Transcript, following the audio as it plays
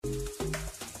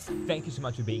thank you so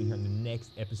much for being here on the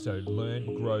next episode,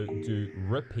 Learn, Grow, Do,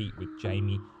 Repeat with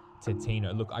Jamie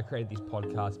Tatino. Look, I created this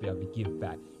podcast to be able to give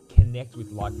back, connect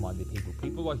with like-minded people,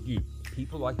 people like you,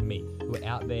 people like me, who are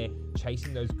out there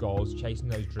chasing those goals, chasing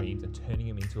those dreams, and turning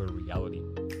them into a reality.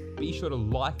 Be sure to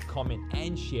like, comment,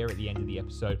 and share at the end of the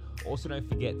episode. Also, don't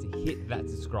forget to hit that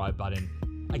subscribe button.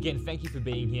 Again, thank you for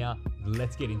being here.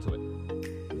 Let's get into it.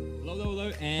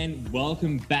 Hello, and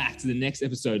welcome back to the next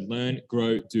episode, Learn,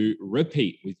 Grow, Do,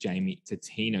 Repeat with Jamie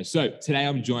Tatino. So today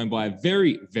I'm joined by a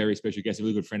very, very special guest, a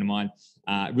really good friend of mine.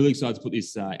 Really excited to put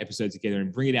this episode together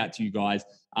and bring it out to you guys.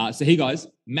 So hey guys,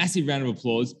 massive round of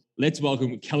applause. Let's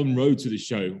welcome Callum Rowe to the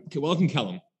show. Welcome,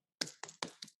 Callum.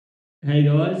 Hey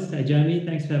guys, hey Jamie,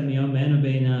 thanks for having me on, man. I've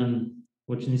been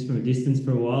watching this from a distance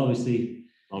for a while, obviously.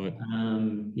 Love it.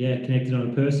 Connected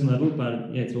on a personal level,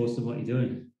 but yeah, it's awesome what you're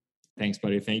doing. Thanks,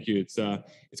 buddy. Thank you.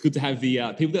 It's good to have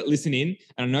the people that listen in.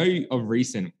 And I know of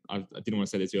recent, I didn't want to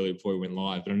say this earlier before we went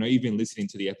live, but I know you've been listening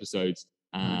to the episodes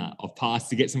of past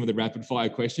to get some of the rapid fire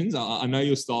questions. I know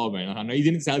your style, man. I know you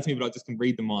didn't say it to me, but I just can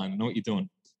read the mind. I know what you're doing.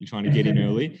 You're trying to get in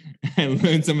early and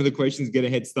learn some of the questions, get a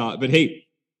head start. But hey,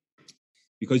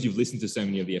 because you've listened to so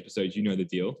many of the episodes, you know the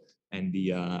deal, and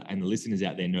the listeners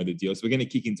out there know the deal. So we're going to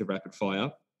kick into rapid fire,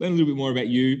 learn a little bit more about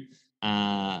you,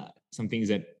 some things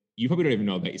that you probably don't even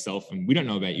know about yourself, and we don't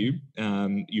know about you.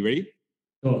 You ready?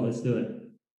 Oh, let's do it.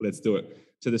 Let's do it.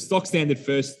 So the stock standard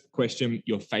first question: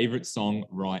 your favorite song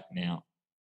right now?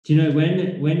 Do you know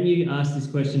when you asked this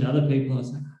question to other people, I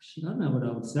was like, oh, shit, I don't know what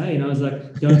I would say, and I was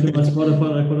like, going through my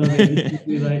Spotify, like what I've been listening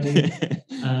to lately.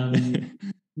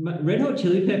 Red Hot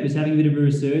Chili Peppers having a bit of a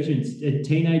resurgence, a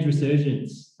teenage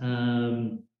resurgence.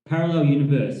 Parallel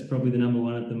Universe, probably the number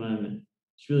one at the moment.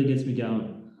 It really gets me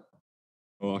going.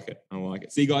 I like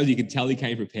it. See, guys, you can tell he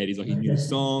came prepared. He's like, he knew the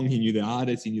song, he knew the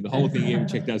artist, he knew the whole thing. He even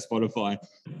checked out Spotify.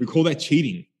 We call that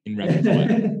cheating in rapid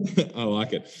fire. I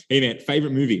like it. Hey, man,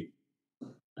 favorite movie?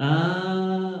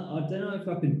 I don't know if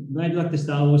I could. Maybe like the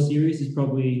Star Wars series is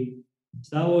probably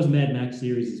Star Wars Mad Max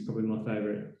series is probably my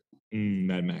favorite.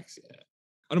 Mad Max. Yeah,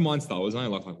 I don't mind Star Wars. I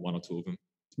only like one or two of them.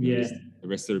 Yeah, the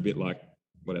rest are a bit like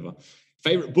whatever.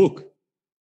 Favorite book?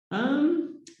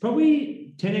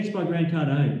 Probably 10X by Grant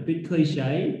Cardone. Bit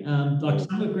cliche. Like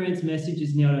some of Grant's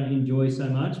messages now I don't enjoy so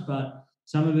much, but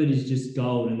some of it is just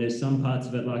gold. And there's some parts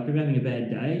of it, like if you're having a bad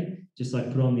day, just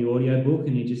like put on the audio book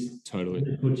and it just totally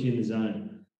puts you in the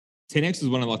zone. 10X was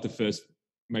one of like the first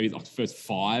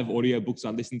 5 audio books I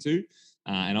listened to.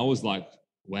 And I was like,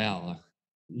 wow,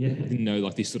 yeah, I didn't know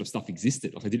like this sort of stuff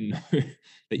existed. Like I didn't know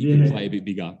that you could play a bit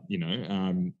bigger, you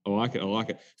know. I like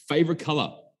it. Favorite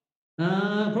color?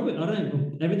 Probably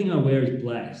everything I wear is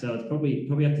black, so it's probably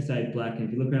have to say black. And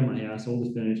if you look around my house, all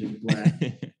the furniture is black.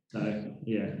 So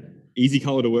yeah. Easy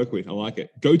color to work with. I like it.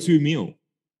 Go-to meal?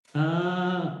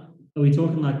 Are we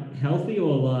talking like healthy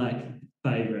or like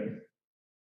favorite?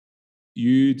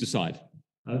 You decide.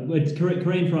 It's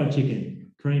Korean fried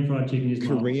chicken. Korean fried chicken is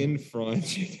Korean fried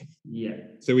chicken. Yeah.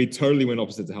 So we totally went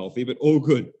opposite to healthy, but all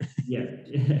good. Yeah.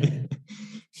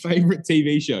 Favorite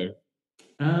TV show?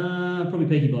 Probably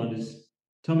Peaky Blinders.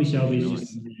 Tommy Shelby is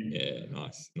nice.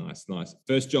 Yeah, nice.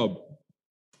 First job?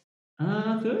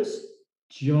 First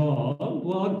job?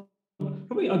 Well,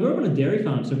 I grew up on a dairy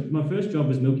farm, so my first job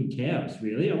was milking cows,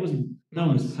 really. No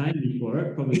one was paying me for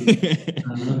it, probably.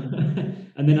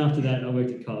 And then after that, I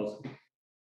worked at Coles.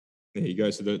 There you go.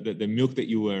 So the milk that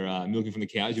you were milking from the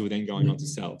cows, you were then going on to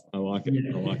sell. I like it.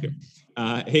 Yeah. I like it.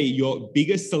 Hey, your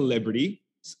biggest celebrity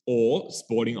or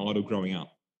sporting idol growing up?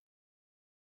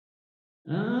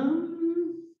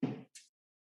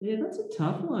 Yeah, that's a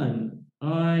tough one.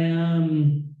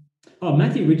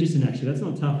 Matthew Richardson, actually. That's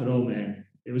not tough at all, man.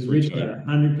 It was Richo,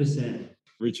 100%.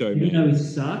 Richo, man. You know he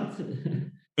sucked?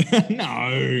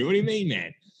 No, what do you mean,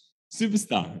 man?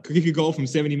 Superstar. Could kick a goal from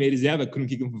 70 meters out, but couldn't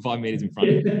kick him from 5 meters in front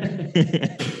of him.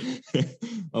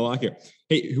 I like it.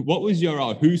 Hey, what was your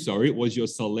was your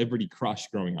celebrity crush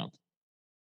growing up?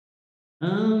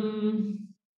 Yeah,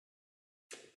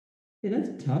 that's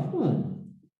a tough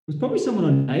one. It was probably someone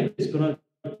on Neighbours, but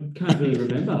I can't really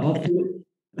remember.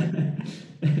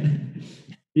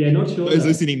 Yeah, not sure. Those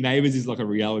listening, Neighbours is like a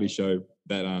reality show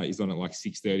that is on at like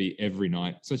 6:30 every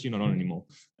night. It's actually not on anymore.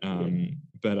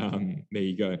 But there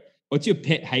you go. What's your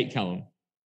pet hate, Callum?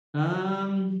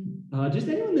 Just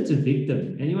anyone that's a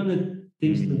victim. Anyone that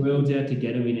thinks the world's out to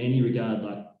get them in any regard,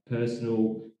 like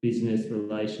personal, business,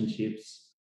 relationships.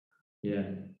 Yeah.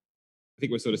 I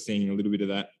think we're sort of seeing a little bit of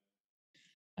that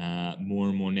more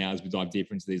and more now as we dive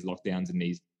deeper into these lockdowns and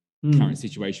these current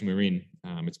situation we're in.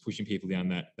 It's pushing people down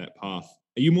that path.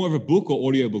 Are you more of a book or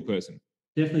audiobook person?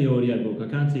 Definitely audiobook. I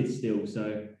can't sit still,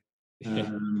 so I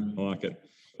like it.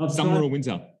 Summer or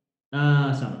winter?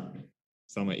 Summer.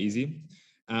 Summer, easy.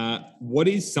 What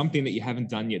is something that you haven't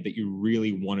done yet that you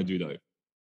really want to do though?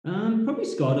 Probably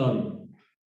skydiving.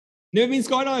 Never been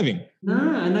skydiving.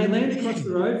 Nah, and they land across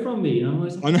the road from me. And I'm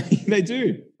always like, I know they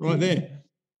do right there.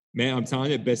 Man, I'm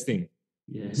telling you, best thing.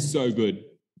 yeah. So good.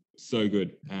 So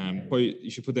good. Probably you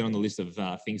should put that on the list of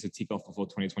things to tick off before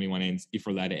 2021 ends, if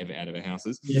we're allowed to ever out of our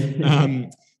houses. Yeah.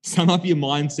 Sum up your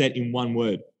mindset in one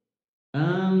word.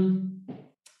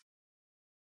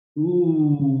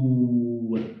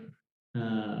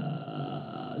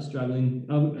 Struggling.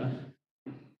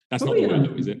 That's Probably, not the word,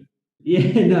 though, is it?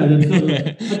 Yeah, no, that's not.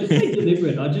 I just say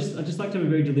deliberate. I just like to have a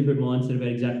very deliberate mindset about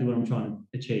exactly what I'm trying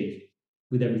to achieve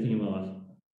with everything in my life.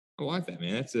 I like that,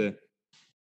 man. It's a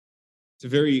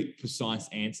very precise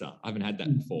answer. I haven't had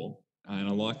that before, and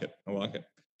I like it. I like it.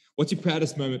 What's your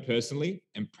proudest moment personally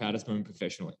and proudest moment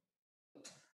professionally?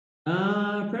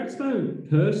 Proudest moment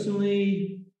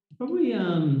personally, probably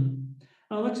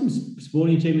I like some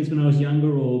sporting achievements when I was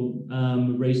younger, or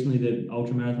recently the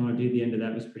ultra marathon I did. The end of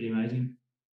that was pretty amazing.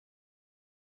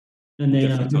 And then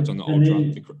Definitely touch on the and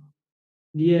ultra. then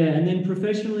yeah, and then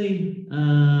professionally,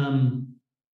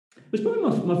 it was probably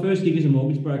my first gig as a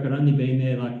mortgage broker. I'd only been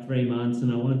there like 3 months,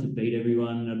 and I wanted to beat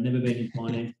everyone. I'd never been in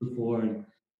finance before, and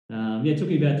yeah, it took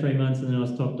me about 3 months, and then I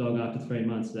was top dog after 3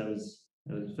 months. So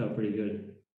that felt pretty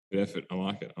good. Good effort. I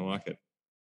like it. I like it.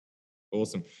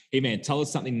 Awesome. Hey man, tell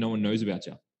us something no one knows about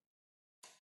you.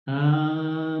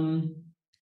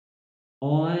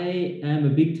 I am a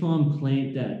big time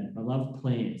plant dad. I love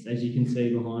plants, as you can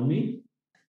see behind me.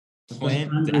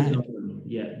 Plant dad.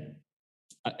 Yeah.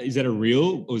 Is that a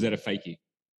real or is that a fakey?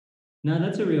 No,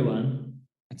 that's a real one.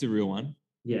 That's a real one.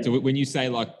 Yeah. So when you say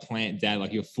like plant dad,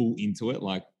 like you're full into it,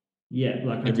 like yeah,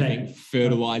 like everything,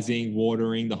 fertilizing,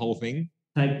 watering, the whole thing.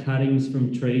 Take cuttings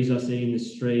from trees I see in the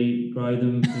street, grow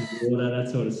them in water, that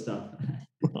sort of stuff.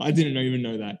 I didn't even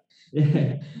know that.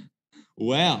 Yeah.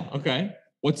 Wow. Okay.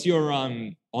 What's your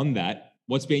on that?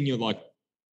 What's been your like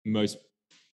most,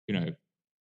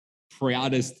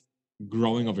 proudest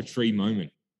growing of a tree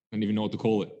moment? I don't even know what to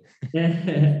call it. Yeah,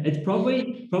 it's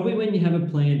probably when you have a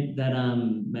plant that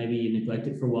maybe you neglect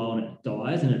it for a while and it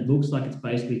dies and it looks like it's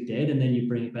basically dead, and then you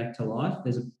bring it back to life.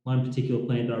 There's one particular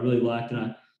plant that I really liked, and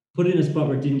I put it in a spot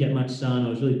where it didn't get much sun. I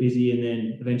was really busy, and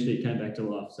then eventually it came back to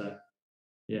life. So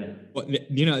yeah. Well,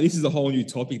 this is a whole new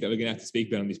topic that we're gonna have to speak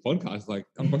about on this podcast. Like,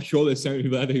 I'm sure there's so many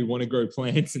people out there who want to grow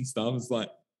plants and stuff. It's like,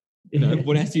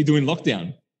 what else do you do in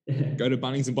lockdown? Go to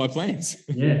Bunnings and buy plants.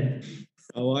 Yeah.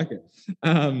 I like it.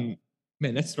 Man,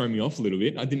 that's thrown me off a little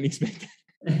bit. I didn't expect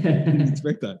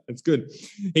that. That's good.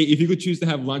 Hey, if you could choose to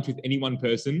have lunch with any one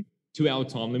person, 2-hour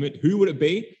time limit, who would it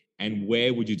be and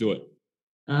where would you do it?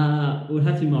 It would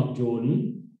have to be Michael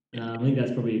Jordan. I think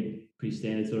that's probably a pretty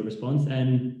standard sort of response.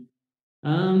 And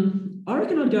I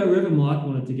reckon I'd go wherever Mike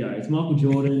wanted to go. It's Michael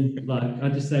Jordan. Like,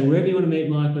 I'd just say, wherever you want to meet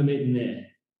Mike, we're meeting there.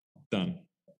 Done.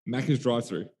 Macca's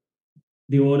drive-through.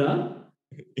 The order?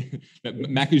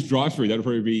 Macca's drive-through. That'll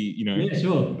probably be, Yeah,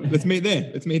 sure. Let's meet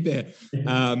there.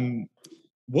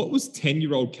 What was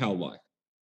 10-year-old Cal like?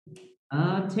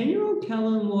 10-year-old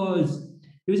Callum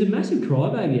he was a massive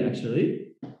crybaby,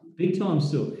 actually. Big time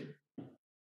sook.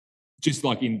 Just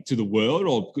like into the world,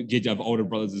 or did you have older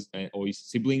brothers or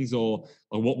siblings, or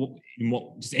what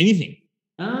just anything?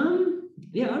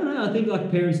 Yeah, I don't know. I think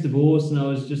like parents divorced, and I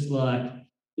was just a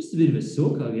bit of a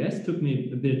sook, I guess. It took me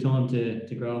a bit of time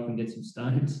to grow up and get some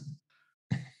stones.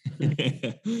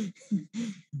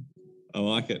 I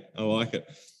like it.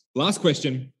 Last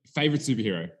question. Favorite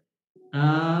superhero?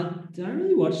 Don't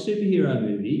really watch superhero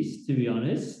movies, to be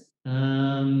honest.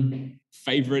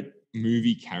 Favorite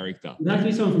movie character? It has to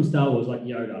be someone from Star Wars, like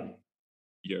Yoda.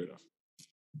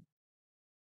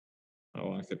 I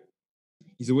like it.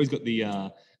 He's always got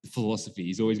the philosophy.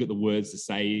 He's always got the words to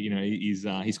say.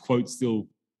 His quote's still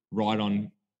right on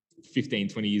 15,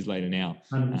 20 years later now,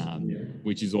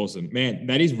 which is awesome. Man,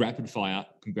 that is rapid fire.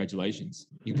 Congratulations.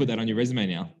 You can put that on your resume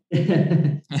now.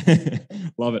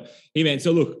 Love it. Hey, man.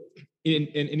 So look, an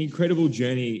incredible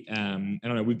journey. I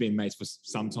don't know, we've been mates for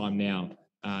some time now.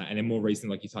 And then more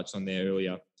recently, like you touched on there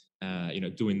earlier,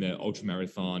 doing the ultra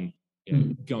marathon,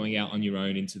 going out on your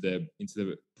own into the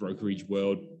brokerage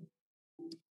world.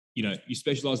 You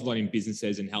specialize a lot in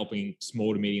businesses and helping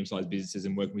small to medium-sized businesses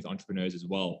and working with entrepreneurs as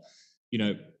well.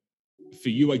 For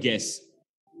you, I guess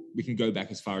we can go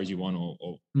back as far as you want,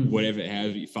 or whatever,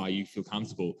 however far you feel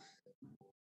comfortable.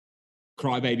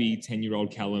 Crybaby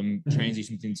 10-year-old Callum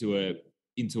transitioned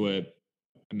into a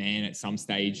man at some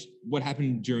stage. What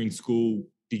happened during school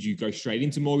did you go straight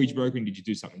into mortgage brokering? Did you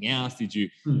do something else? Did you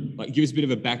like give us a bit of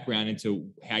a background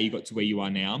into how you got to where you are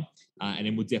now? And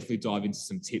then we'll definitely dive into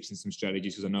some tips and some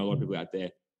strategies, because I know a lot of people out there,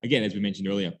 again, as we mentioned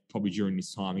earlier, probably during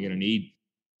this time, are going to need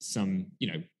some,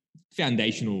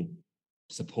 foundational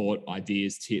support,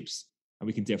 ideas, tips, and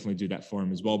we can definitely do that for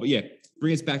them as well. But yeah,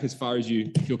 bring us back as far as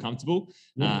you feel comfortable,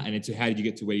 and into how did you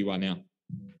get to where you are now?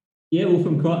 Yeah, well,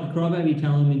 from Crybaby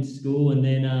Callum into school, and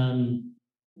then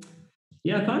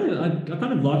I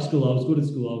kind of liked school. I was good at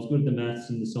school. I was good at the maths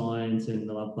and the science, and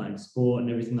I loved playing sport and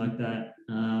everything like that.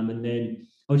 And then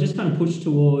I was just kind of pushed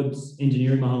towards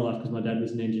engineering my whole life because my dad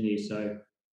was an engineer. So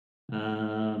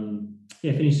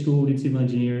finished school, did civil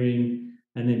engineering,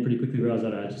 and then pretty quickly realised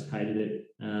that I just hated it.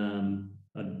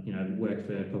 I worked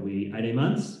for probably 18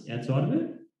 months outside of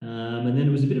it. And then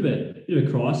it was a bit of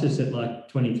a crisis at like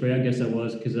 23, I guess I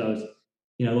was, because I was,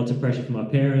 lots of pressure from my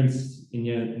parents, and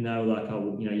they were like,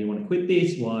 oh, you want to quit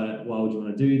this? Why would you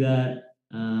want to do that?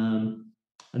 And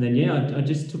then I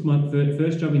just took my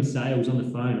first job in sales on the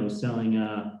phone. I was selling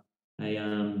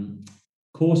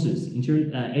courses,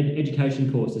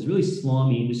 education courses, really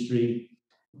slimy industry.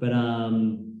 But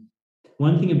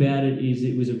one thing about it is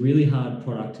it was a really hard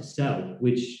product to sell,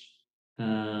 which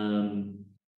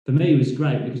for me, it was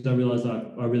great because I realised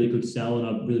I really could sell, and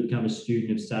I really become a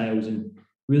student of sales and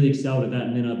really excelled at that.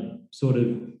 And then I sort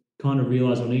of kind of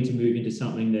realised I need to move into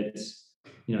something that's,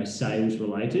 sales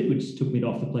related, which took me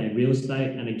off the plan real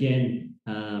estate. And again,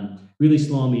 really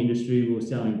slimy industry. We were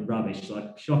selling rubbish,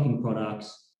 like shocking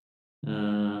products. But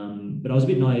I was a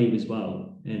bit naive as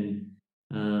well. And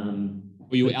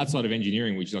well, you were outside of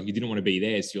engineering, which like you didn't want to be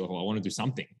there. So you're like, I want to do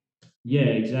something. Yeah,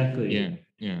 exactly.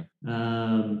 Yeah.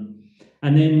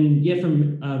 And then,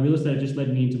 from real estate, it just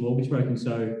led me into mortgage broking.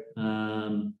 So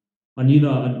I knew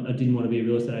that I didn't want to be a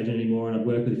real estate agent anymore, and I'd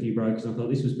worked with a few brokers, and I thought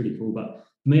this was pretty cool. But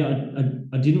for me,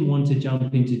 I didn't want to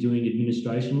jump into doing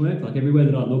administration work. Like everywhere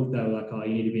that I looked, they were like, oh,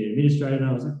 you need to be an administrator. And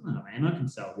I was like, oh man, I can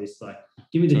sell this. Like,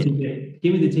 give me the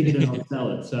ticket and I'll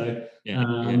sell it. So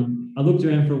I looked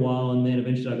around for a while, and then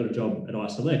eventually I got a job at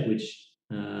iSelect, which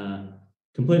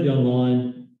completely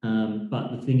online.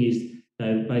 But the thing is,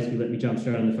 they basically let me jump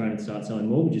straight on the phone and start selling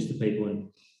mortgages to people. And,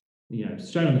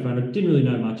 straight on the phone, I didn't really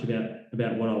know much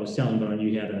about what I was selling, but I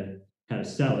knew how to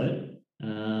sell it.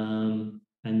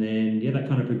 And then, that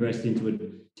kind of progressed into a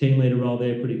team leader role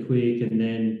there pretty quick. And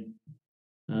then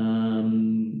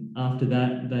after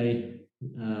that, they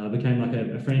became like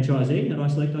a franchisee at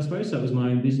iSelect, I suppose. So it was my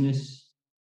own business.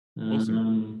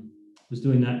 Awesome. Was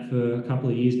doing that for a couple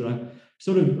of years, but I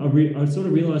sort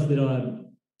of realised that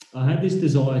I had this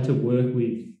desire to work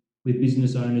with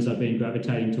business owners. I've been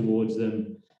gravitating towards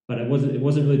them, but it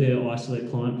wasn't really their iSelect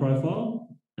client profile.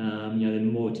 They're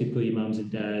more typically your mums and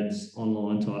dads,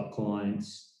 online type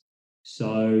clients.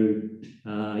 So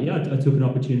I took an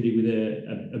opportunity with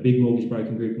a big mortgage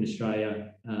broking group in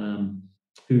Australia,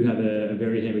 who have a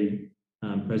very heavy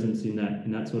presence in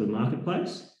that sort of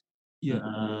marketplace. They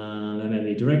made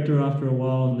me a director after a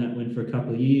while, and that went for a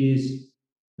couple of years.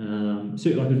 So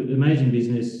like an amazing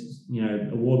business,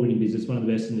 award-winning business, one of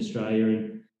the best in Australia,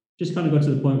 and just kind of got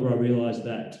to the point where I realised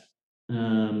that,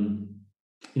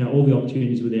 all the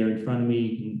opportunities were there in front of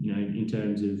me, in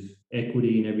terms of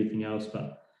equity and everything else.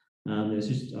 But there's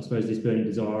just, I suppose, this burning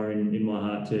desire in my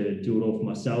heart to do it all for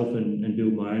myself and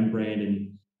build my own brand and,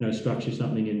 structure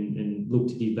something and look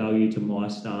to give value to my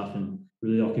staff and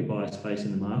really occupy a space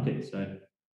in the market. So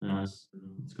that's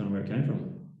kind of where it came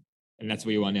from. And that's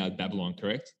where you are now at Babylon,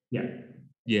 correct? Yeah.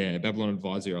 Yeah, Babylon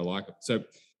Advisory. I like it. So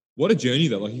what a journey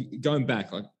though. Like going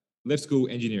back, like left school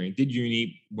engineering, did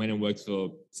uni, went and worked for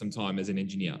some time as an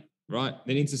engineer, right?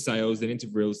 Then into sales, then into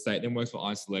real estate, then worked for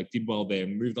iSelect, did well there,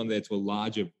 moved on there to a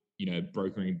larger,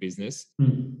 brokering business,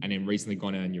 and then recently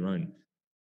gone out on your own.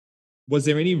 Was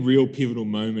there any real pivotal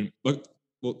moment? Like,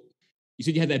 well, you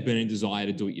said you had that burning desire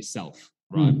to do it yourself,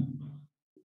 right?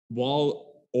 While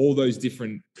all those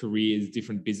different careers,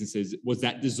 different businesses, was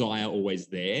that desire always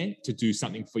there to do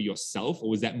something for yourself, or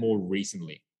was that more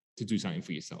recently to do something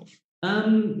for yourself?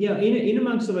 In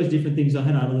amongst all those different things, I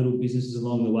had other little businesses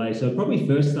along the way. So I probably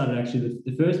first started, actually,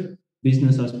 the first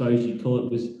business, I suppose you'd call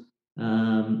it, was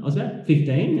I was about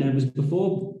 15, and it was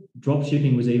before drop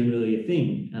shipping was even really a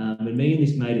thing. And me and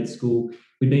this mate at school,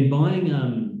 we'd been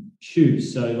buying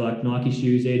shoes, so like Nike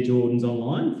shoes, Air Jordans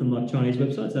online from like Chinese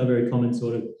websites. They were very common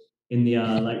sort of in the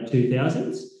late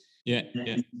 2000s. Yeah.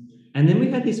 And then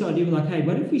we had this idea, we're like, hey,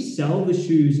 what if we sell the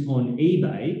shoes on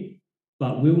eBay,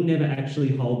 but we'll never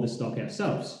actually hold the stock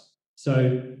ourselves?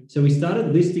 So we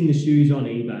started listing the shoes on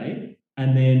eBay,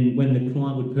 and then when the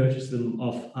client would purchase them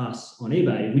off us on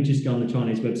eBay, we'd just go on the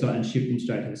Chinese website and ship them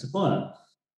straight to the supplier.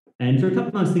 And for a couple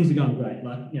of months, things are going great.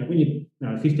 Like, when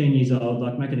you're 15 years old,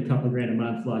 like making a couple of grand a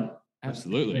month, like,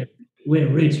 absolutely,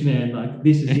 we're rich, man. Like,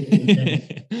 this is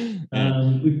it.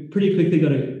 We pretty quickly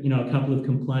got a couple of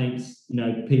complaints.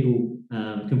 People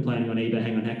complaining on eBay.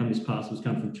 Hang on, how come this parcel's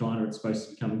come from China? It's supposed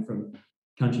to be coming from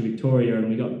country Victoria, and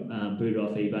we got booted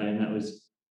off eBay, and that was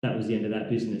the end of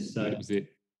that business. So that was it.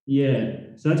 Yeah,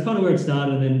 so that's kind of where it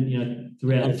started. And then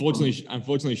throughout.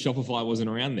 Unfortunately, Shopify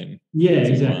wasn't around then. Yeah,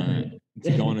 exactly.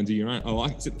 To go on and do your own. I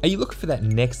like it. Are you looking for that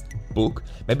next book?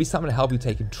 Maybe something to help you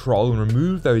take control and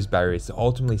remove those barriers to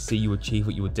ultimately see you achieve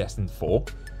what you were destined for?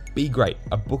 Be Great,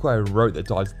 a book I wrote that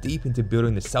dives deep into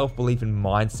building the self-belief and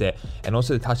mindset, and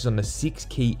also touches on the 6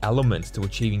 key elements to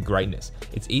achieving greatness.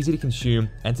 It's easy to consume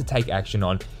and to take action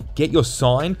on. Get your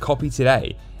signed copy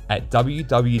today at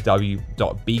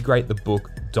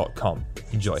www.begreatthebook.com.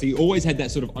 Enjoy. So you always had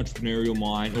that sort of entrepreneurial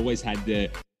mind, always had the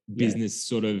business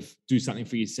sort of do something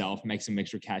for yourself, make some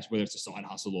extra cash, whether it's a side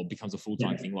hustle or becomes a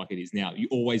full-time thing like it is now. You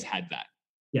always had that.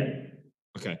 Yeah.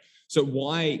 Okay. So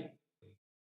why,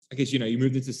 I guess, you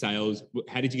moved into sales.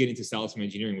 How did you get into sales from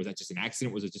engineering? Was that just an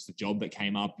accident? Was it just a job that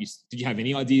came up? Did you have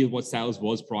any idea what sales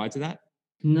was prior to that?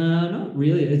 No, not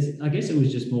really. I guess it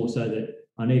was just more so that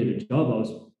I needed a job. I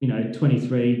was,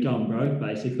 23, going broke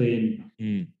basically.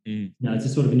 And, it's a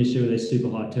sort of industry where there's super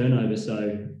high turnover.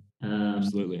 So,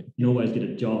 absolutely, you always get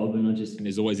a job, and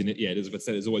there's always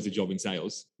there's always a job in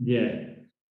sales. Yeah,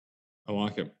 I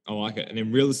like it. And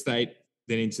then real estate,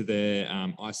 then into the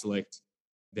iSelect,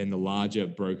 then the larger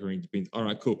brokering. All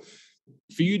right, cool.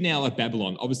 For you now at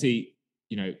Babylon, obviously,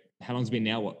 how long's it been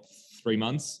now? What, 3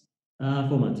 months?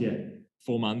 4 months, yeah.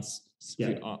 4 months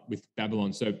with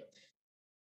Babylon. So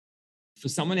for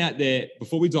someone out there,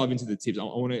 before we dive into the tips, I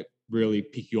want to really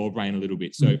pick your brain a little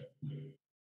bit. So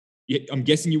I'm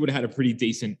guessing you would have had a pretty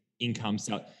decent income.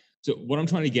 So what I'm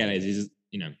trying to get at is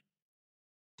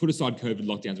put aside COVID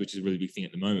lockdowns, which is a really big thing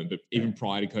at the moment, but even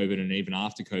prior to COVID and even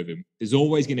after COVID, there's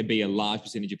always going to be a large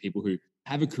percentage of people who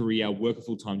have a career, work a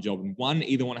full-time job, and one,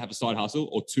 either want to have a side hustle,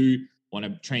 or two, want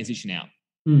to transition out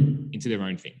into their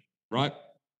own thing, right?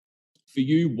 For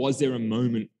you, was there a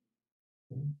moment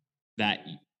that,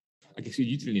 I guess you're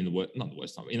usually in not the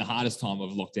worst time, in the hardest time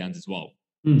of lockdowns as well,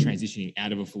 transitioning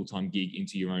out of a full-time gig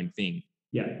into your own thing?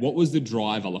 Yeah. What was the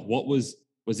driver? Like, was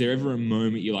there ever a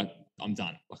moment you're like, I'm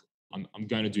done, like I'm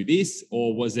going to do this?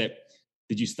 Or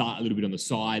did you start a little bit on the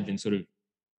side, then sort of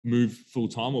move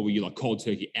full-time, or were you like cold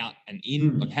turkey out and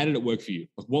in? Like, how did it work for you?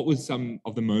 Like, what was some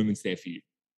of the moments there for you?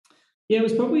 Yeah, it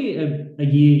was probably a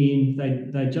year in.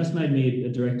 They just made me a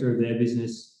director of their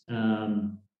business,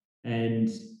 and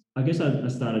I guess I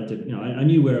started to, I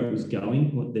knew where it was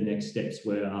going, what the next steps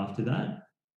were after that,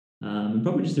 and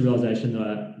probably just the realization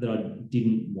that I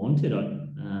didn't want it.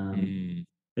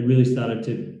 It really started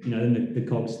to, then the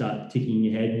cogs start ticking in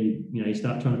your head, and you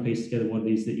start trying to piece together what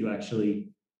it is that you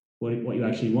actually, what you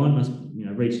actually want. I,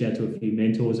 reached out to a few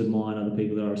mentors of mine, other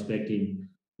people that I respect in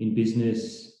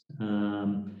business,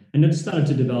 and it started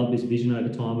to develop this vision over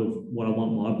time of what I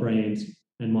want my brand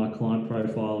and my client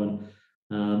profile, and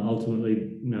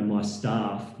ultimately, my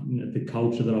staff, the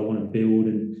culture that I want to build,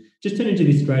 and just turn into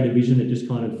this greater vision that just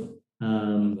kind of,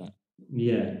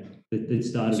 it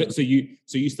started. So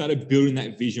you started building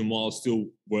that vision while still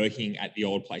working at the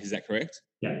old place. Is that correct?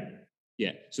 Yeah.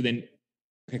 Yeah. So then,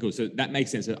 okay, cool. So that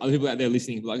makes sense. So other people out there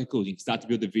listening, like, cool, you can start to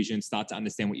build the vision, start to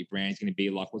understand what your brand's going to be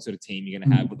like, what sort of team you're going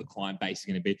to have, what the client base is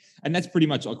going to be. And that's pretty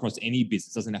much across any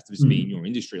business. It doesn't have to just be in your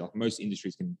industry. Like most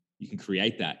industries you can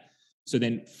create that. So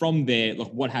then from there,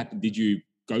 like, what happened? Did you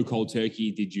go cold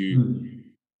turkey? Did you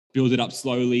build it up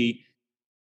slowly?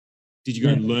 Did you go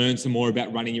and learn some more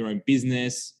about running your own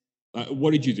business?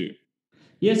 What did you do?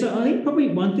 Yeah, so I think probably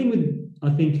one thing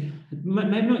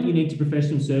maybe not unique to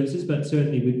professional services, but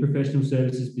certainly with professional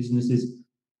services businesses,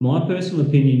 my personal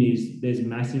opinion is there's a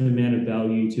massive amount of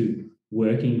value to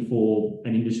working for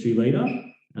an industry leader,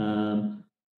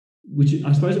 which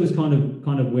I suppose it was kind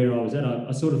of where I was at.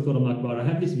 I sort of thought, I'm like, right, I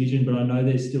have this vision, but I know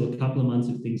there's still a couple of months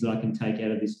of things that I can take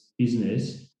out of this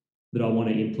business that I want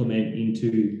to implement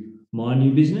into my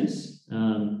new business.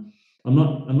 I'm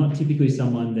not typically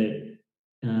someone that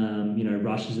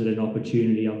rushes at an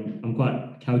opportunity. I'm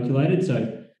quite calculated,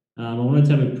 so I wanted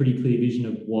to have a pretty clear vision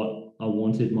of what I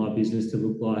wanted my business to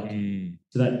look like.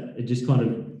 So that it just kind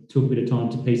of took a bit of time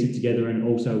to piece it together, and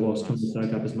also whilst trying to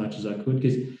soak up as much as I could,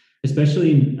 because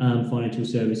especially in financial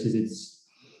services,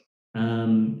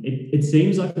 it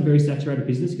seems like a very saturated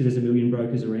business because there's a million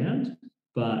brokers around,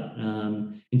 but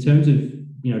in terms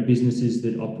of businesses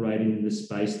that operate in the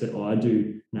space that I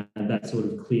do, that sort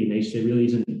of clear niche, there really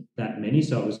isn't that many.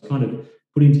 So I was kind of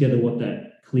putting together what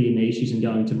that clear niche is and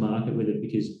going to market with it,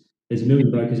 because there's a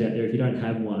million brokers out there. If you don't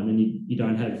have one and you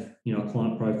don't have, a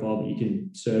client profile that you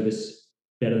can service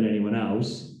better than anyone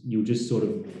else, you'll just sort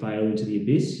of fail into the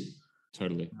abyss.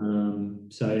 Totally.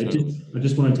 I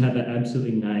just wanted to have that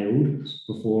absolutely nailed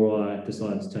before I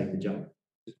decided to take the jump.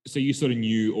 So you sort of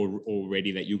knew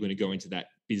already that you're going to go into that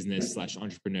business /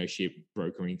 entrepreneurship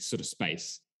brokering sort of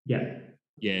space. Yeah.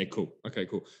 Yeah, cool. Okay,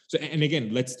 cool. So, and again,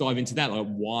 let's dive into that. Like,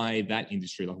 why that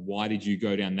industry? Like, why did you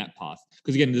go down that path?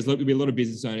 Because again, there'll be a lot of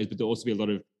business owners, but there'll also be a lot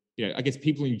of, I guess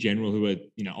people in general who are,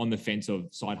 on the fence of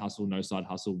side hustle, no side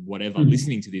hustle, whatever,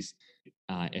 listening to this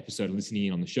episode, listening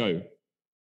in on the show.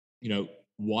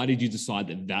 Why did you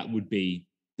decide that would be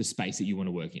the space that you want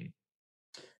to work in?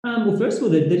 Well, first of all,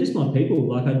 they're just my people.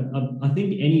 Like I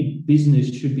think any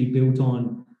business should be built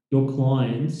on your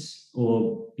clients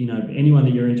or anyone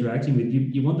that you're interacting with.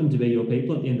 You want them to be your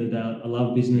people at the end of the day. I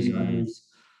love business owners.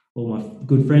 All my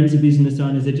good friends are business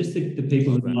owners. They're just the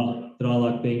people that I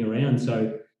like being around. So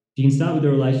if you can start with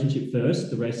the relationship first,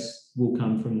 the rest will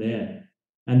come from there.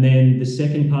 And then the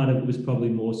second part of it was probably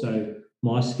more so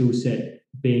my skill set,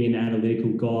 being an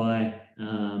analytical guy.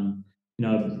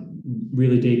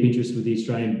 Really deep interest with the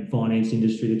Australian finance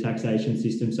industry, the taxation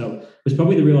system. So it was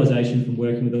probably the realization from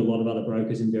working with a lot of other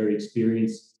brokers and very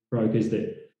experienced brokers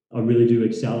that I really do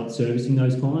excel at servicing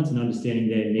those clients and understanding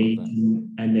their needs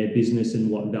and their business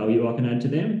and what value I can add to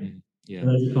them. Yeah. And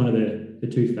those are kind of the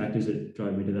two factors that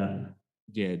drove me to that.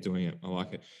 Yeah, doing it. I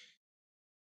like it.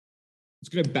 It's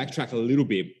going to backtrack a little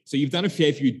bit. So you've done a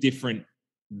fair few different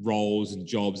roles and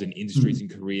jobs and industries and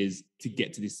careers to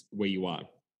get to this where you are.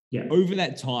 Yeah. Over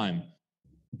that time,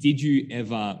 did you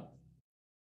ever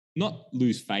not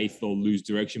lose faith or lose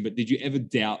direction, but did you ever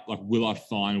doubt, like, will I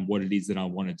find what it is that I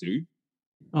want to do?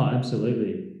 Oh,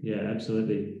 absolutely. Yeah,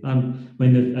 absolutely.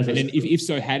 If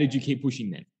so, how did you keep pushing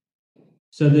then?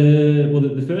 So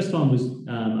the first time was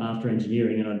after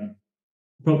engineering, and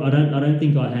I don't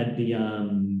think I had the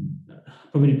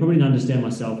probably didn't understand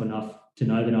myself enough to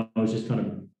know that I was just kind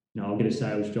of I'll get a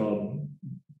sales job.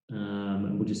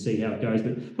 And we'll just see how it goes.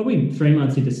 But probably 3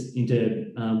 months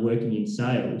into working in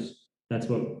sales, that's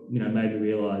what made me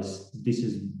realise this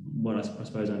is what I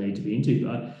suppose I need to be into.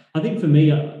 But I think for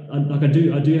me, I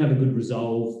do have a good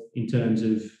resolve in terms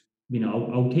of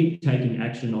I'll keep taking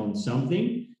action on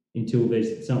something until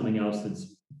there's something else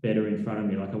that's better in front of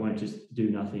me. Like I won't just do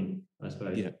nothing, I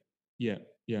suppose. Yeah.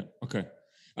 Okay.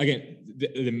 Again,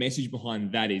 the message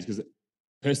behind that is because.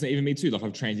 Personally, even me too. Like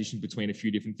I've transitioned between a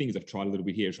few different things. I've tried a little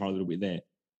bit here, tried a little bit there,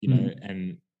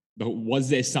 but was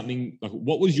there something like,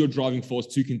 what was your driving force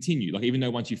to continue? Like, even though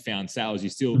once you found sales, you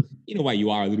still, in a way you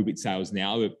are a little bit sales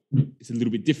now, but it's a little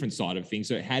bit different side of things.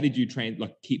 So how did you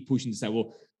keep pushing to say,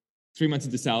 well, 3 months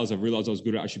into sales, I've realized I was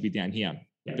good at, I should be down here.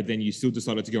 Yeah. But then you still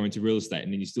decided to go into real estate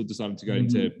and then you still decided to go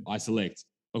into iSelect.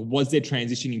 Like, was there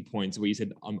transitioning points where you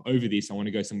said, I'm over this, I want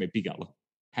to go somewhere bigger? Like,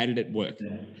 how did it work?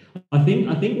 Yeah. I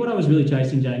think what I was really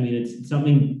chasing, Jamie, and it's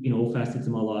something in all facets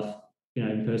of my life,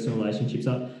 in personal relationships.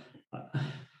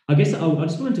 I guess I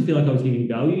just wanted to feel like I was giving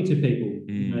value to people,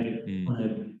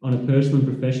 on a personal and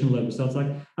professional level. So it's like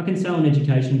I can sell an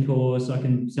education course, I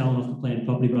can sell an off-the-plan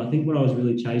property, but I think what I was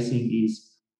really chasing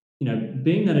is,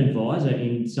 being that advisor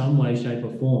in some way, shape,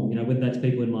 or form. Whether that's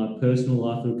people in my personal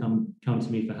life who come to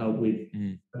me for help with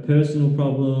a personal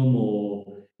problem, or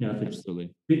if it's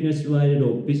Absolutely. fitness related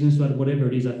or business related, whatever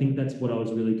it is. I think that's what I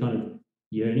was really kind of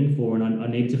yearning for, and I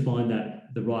needed to find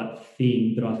the right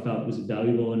thing that I felt was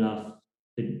valuable enough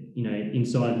that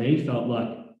inside me felt like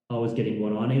I was getting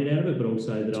what I needed out of it, but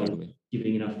also that I was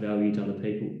giving enough value to other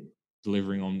people,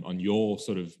 delivering on your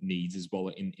sort of needs as well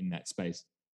in that space.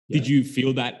 Yeah. Did you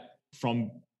feel that from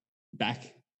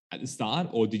back at the start,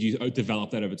 or did you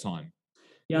develop that over time?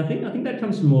 Yeah, I think that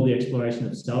comes from more the exploration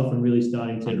of self and really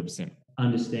starting to 100%.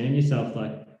 Understand yourself.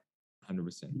 Like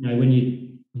 100%. When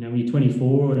you're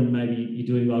 24 and maybe you're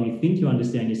doing well, you think you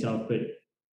understand yourself, but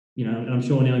and I'm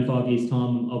sure now in 5 years'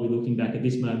 time, I'll be looking back at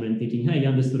this moment and thinking, hey, you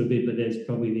understood a bit, but there's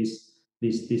probably this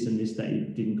and this that you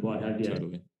didn't quite have yet.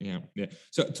 Totally. Yeah.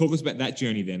 So talk us about that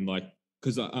journey then,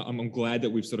 because I'm glad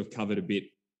that we've sort of covered a bit.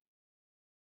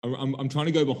 I'm trying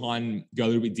to go a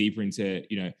little bit deeper into,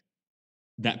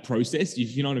 that process.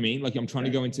 You know what I mean? Like I'm trying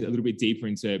to go into a little bit deeper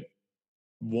into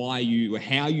how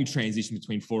you transition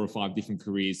between 4 or 5 different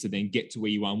careers to then get to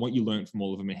where you are and what you learned from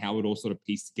all of them and how it all sort of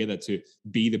pieced together to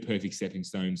be the perfect stepping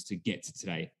stones to get to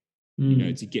today,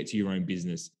 to get to your own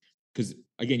business. Because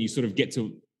again, you sort of get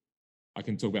to, I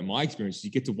can talk about my experience. You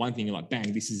get to one thing, you're like,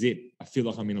 bang, this is it. I feel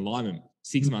like I'm in alignment.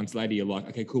 6 months later, you're like,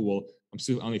 okay, cool. Well, I'm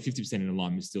still only 50% in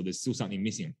alignment still. There's still something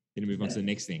missing. Then move on to the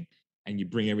next thing. and you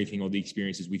bring everything, all the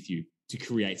experiences with you to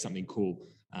create something cool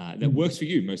that works for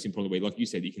you. Most importantly, like you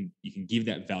said, you can give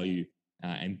that value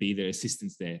and be the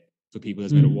assistance there for people,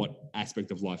 doesn't matter what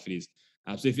aspect of life it is.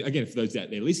 So if, again, for those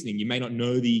out there listening, you may not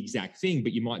know the exact thing,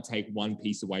 but you might take one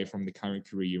piece away from the current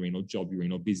career you're in or job you're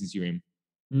in or business you're in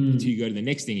until you go to the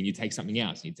next thing and you take something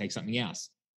else and you take something else.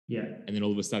 Yeah. And then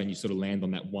all of a sudden you sort of land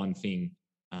on that one thing.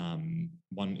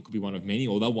 It could be one of many,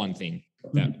 or the one thing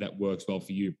that works well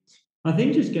for you. I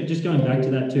think just going back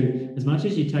to that too, as much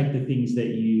as you take the things that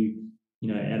you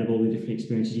know, out of all the different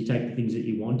experiences, you take the things that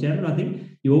you want out of it. I think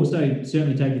you also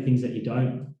certainly take the things that you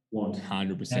don't want 100%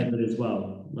 out of it as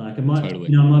well. Like it might, totally.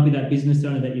 you know, it might be that business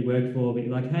owner that you work for, but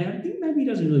you're like, hey, I think maybe he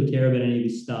doesn't really care about any of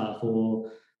his stuff,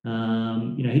 or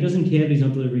you know, he doesn't care if he's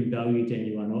not delivering value to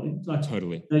anyone, or like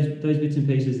totally those bits and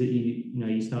pieces that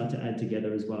you start to add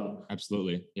together as well.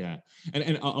 Absolutely, yeah.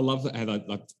 And I love that. How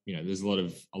like, you know, there's a lot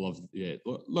of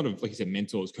like you said,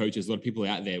 mentors, coaches, a lot of people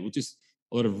out there with just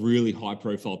a lot of really high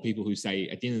profile people who say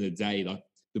at the end of the day, like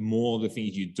the more the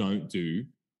things you don't do,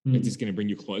 it's just going to bring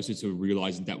you closer to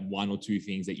realizing that one or two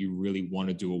things that you really want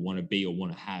to do or want to be or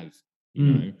want to have. You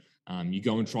know, you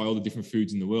go and try all the different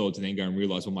foods in the world and then go and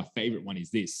realize, well, my favorite one is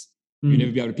this. You'll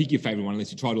never be able to pick your favorite one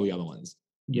unless you tried all the other ones.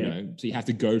 You know, so you have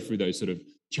to go through those sort of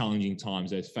challenging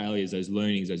times, those failures, those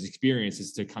learnings, those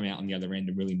experiences to come out on the other end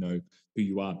and really know who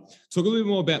you are. Talk a little bit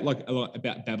more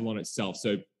about Babylon itself.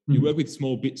 So you work with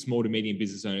small to medium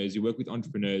business owners, you work with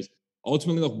entrepreneurs.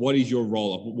 Ultimately, like, what is your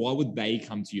role? Like, why would they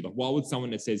come to you? Like, why would someone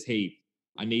that says, hey,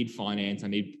 I need finance, I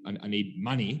need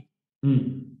money,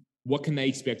 what can they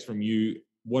expect from you?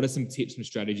 What are some tips and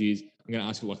strategies? I'm going to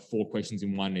ask you like 4 questions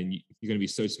in one, and you're going to be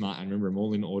so smart and remember them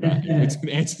all in order. And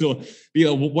answer all.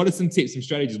 What are some tips and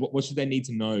strategies? What should they need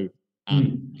to know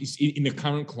in the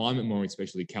current climate, more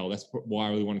especially, Cal? That's why I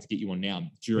really wanted to get you on now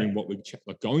during what we're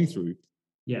like going through.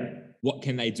 Yeah. What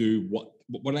can they do? What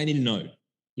do they need to know?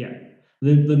 Yeah.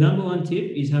 The number one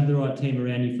tip is have the right team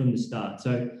around you from the start.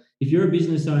 So if you're a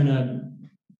business owner,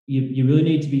 you really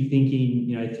need to be thinking,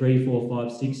 you know, 3, 4,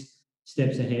 5, 6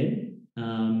 steps ahead.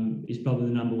 Is probably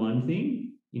the number one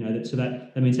thing, you know,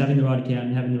 that means having the right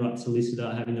accountant, having the right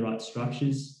solicitor, having the right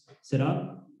structures set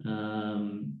up, you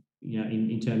know,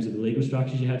 in terms of the legal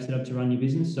structures you have set up to run your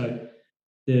business. So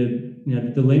the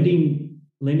lending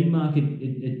market,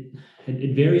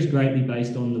 it varies greatly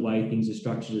based on the way things are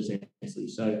structured essentially.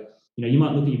 So, you know, you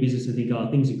might look at your business and think,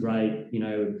 oh, things are great, you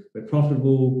know, we're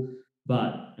profitable.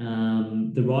 But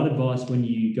the right advice when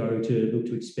you go to look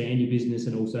to expand your business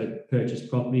and also purchase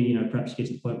property, you know, perhaps get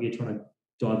to the point where you're trying to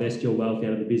divest your wealth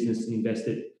out of the business and invest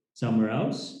it somewhere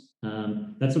else.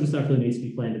 That sort of stuff really needs to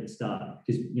be planned at the start,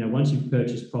 because, you know, once you've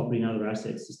purchased property and other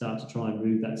assets, to start to try and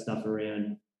move that stuff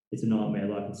around, it's a nightmare.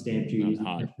 Like it's stamp duties,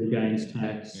 capital gains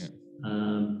tax.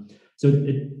 Yeah. So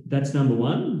that's number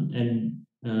one, and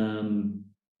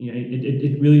you know,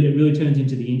 it really turns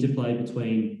into the interplay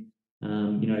between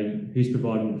you know, who's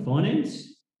providing the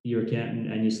finance, your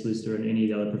accountant and your solicitor and any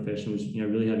of the other professionals, you know,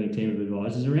 really having a team of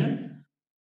advisors around.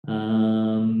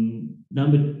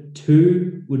 Number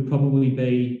 2 would probably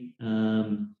be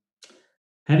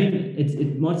having,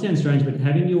 it might sound strange, but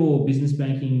having your business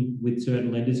banking with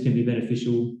certain lenders can be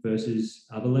beneficial versus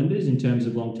other lenders in terms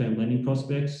of long-term lending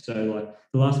prospects. So like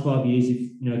the last 5 years,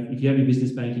 if you have your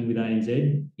business banking with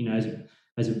ANZ, you know,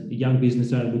 as a young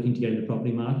business owner looking to get into the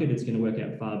property market, it's going to work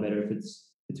out far better if it's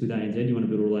with ANZ. You want to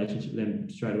build a relationship with them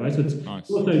straight away. So it's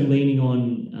also leaning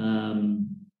on,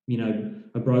 you know,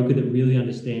 a broker that really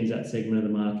understands that segment of the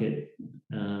market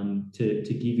to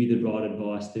give you the right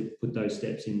advice to put those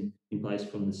steps in place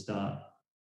from the start.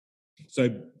 So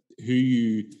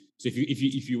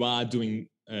if you are doing,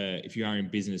 if you are in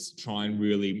business, try and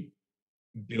really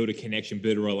build a connection,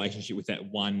 build a relationship with that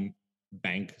one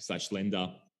bank /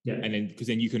 lender. Yeah. And then, because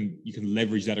then you can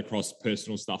leverage that across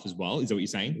personal stuff as well. Is that what you're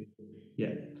saying?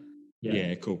 Yeah.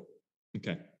 Yeah. Cool.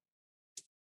 Okay.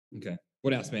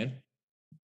 What else, man?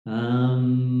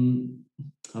 You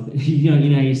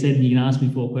said you can ask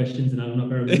me 4 questions and I'm not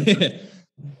very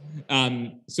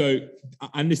So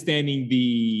understanding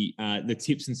the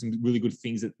tips and some really good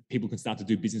things that people can start to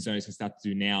do, business owners can start to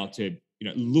do now to, you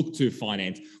know, look to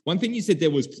finance. One thing you said there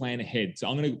was plan ahead. So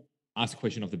I'm going to ask a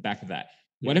question off the back of that.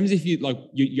 What happens if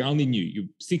you're only new, you're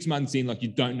 6 months in, like you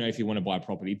don't know if you want to buy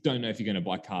property, you don't know if you're going to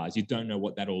buy cars, you don't know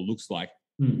what that all looks like.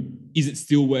 Is it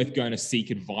still worth going to seek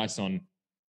advice on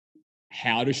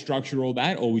how to structure all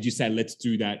that? Or would you say, let's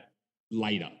do that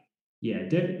later? Yeah,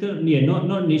 definitely. Yeah,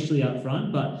 not initially up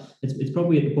front, but it's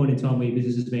probably at the point in time where your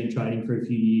business has been trading for a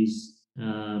few years, you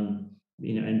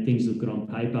know, and things look good on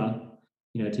paper.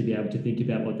 to be able to think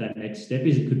about what that next step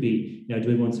is. It could be, do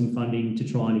we want some funding to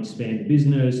try and expand the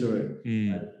business, or,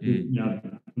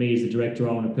 me as the director,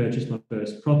 I want to purchase my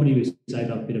first property. We've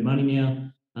saved up a bit of money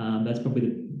now. That's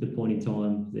probably the point in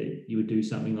time that you would do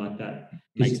something like that.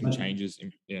 Make some changes.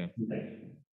 Yeah.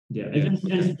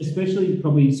 And especially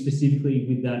probably specifically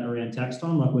with that around tax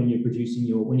time, like when you're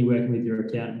working with your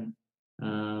accountant,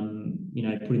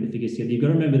 putting the figures together, you've got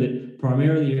to remember that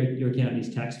primarily your accountant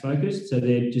is tax focused. So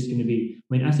they're just going to be,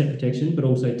 asset protection, but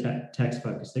also tax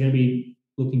focused. They're going to be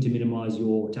looking to minimize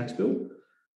your tax bill.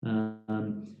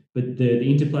 But the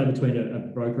interplay between a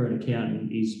broker and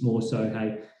accountant is more so,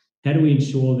 hey, how do we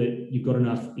ensure that you've got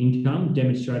enough income,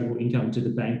 demonstrable income to the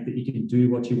bank, that you can do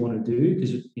what you want to do?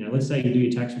 Because, let's say you do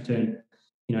your tax return,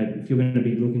 if you're going to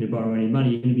be looking to borrow any money,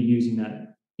 you're going to be using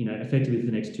that, effectively for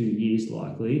the next 2 years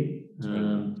likely.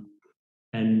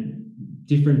 And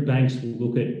different banks will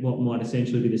look at what might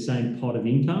essentially be the same pot of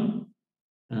income,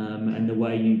 and the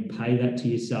way you pay that to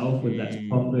yourself, whether that's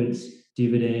profits,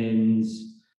 dividends,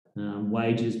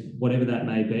 wages, whatever that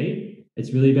may be.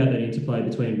 It's really about that interplay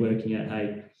between working out,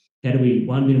 hey, how do we,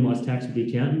 one, minimize tax with the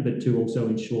accountant, but two, also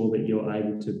ensure that you're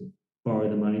able to borrow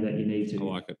the money that you need to. I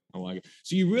like it.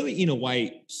 So you really, in a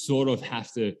way, sort of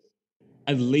have to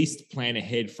at least plan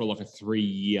ahead for like a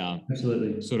 3-year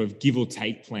absolutely sort of give or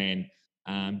take plan,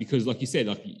 because like you said,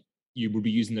 like you would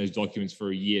be using those documents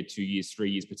for a year, 2 years, 3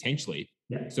 years potentially.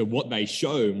 Yeah. So what they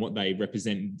show and what they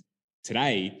represent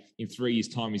today in 3 years'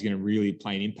 time is going to really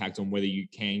play an impact on whether you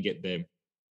can get the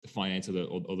finance or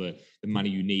the money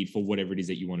you need for whatever it is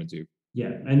that you want to do.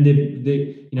 Yeah, and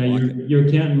your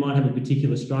accountant might have a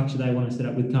particular structure they want to set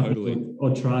up with companies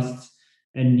or trusts,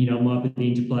 and it might be the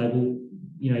interplay. Well,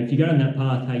 if you go down that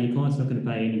path, hey, your client's not going to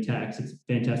pay any tax. It's a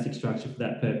fantastic structure for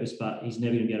that purpose, but he's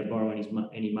never going to be able to borrow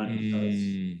any money. So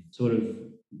it's sort of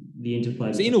the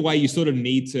interplay. So in a way, you sort of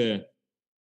like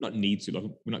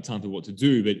we're not telling people what to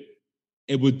do, but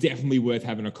it would definitely worth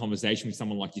having a conversation with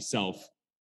someone like yourself.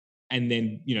 And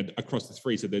then, across the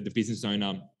three, so the business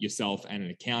owner, yourself, and an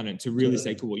accountant, to really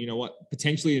say, cool, well, you know what,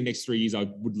 potentially in the next 3 years, I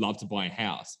would love to buy a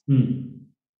house.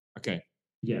 Okay.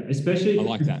 Yeah, especially I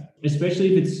like that.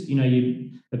 Especially if it's, you're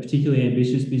a particularly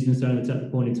ambitious business owner that's at the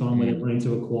point in time where they're wanting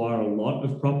to acquire a lot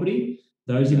of property.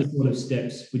 Those are the sort of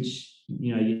steps which,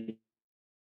 you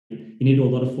need a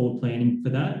lot of forward planning for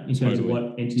that in terms of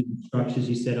what entity structures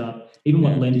you set up, even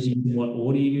what lenders you use and what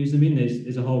order you use them in.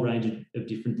 There's a whole range of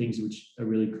different things which are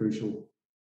really crucial.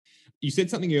 You said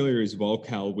something earlier as well,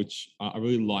 Cal, which I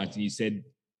really liked. And you said,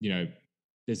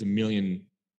 there's a million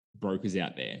brokers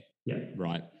out there. Yeah.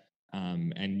 Right.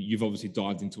 And you've obviously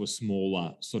dived into a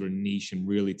smaller sort of niche and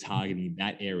really targeting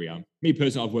that area. Me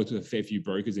personally, I've worked with a fair few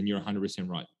brokers, and you're 100%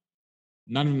 right.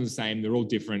 None of them are the same. They're all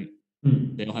different.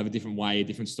 They all have a different way, a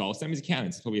different style. Same as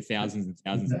accountants. There's probably thousands and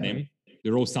thousands of them.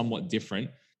 They're all somewhat different.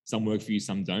 Some work for you,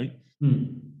 some don't.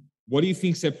 What do you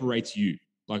think separates you?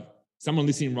 Like someone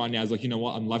listening right now is like, you know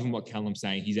what? I'm loving what Callum's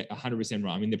saying. He's 100%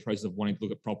 right. I'm in the process of wanting to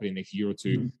look at property in the next year or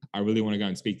two. I really want to go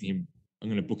and speak to him. I'm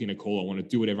going to book in a call. I want to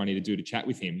do whatever I need to do to chat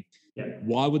with him. Yeah.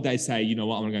 Why would they say, you know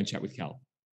what, I want to go and chat with Cal?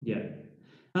 Yeah.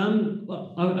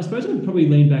 Well, I suppose I would probably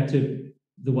lean back to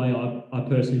the way I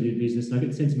personally do business. And I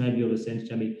get the sense maybe you're the sense,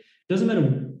 Jamie. It doesn't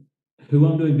matter who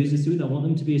I'm doing business with. I want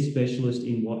them to be a specialist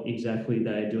in what exactly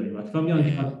they're doing. Like if I'm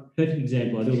going, a perfect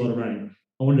example, I do a lot of running.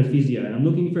 I wanted a physio, and I'm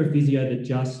looking for a physio that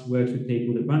just works with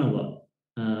people that run a lot.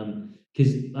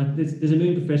 Because like there's a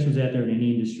million professionals out there in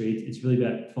any industry. It's really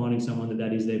about finding someone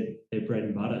that is their bread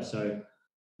and butter. So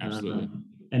absolutely.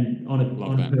 And on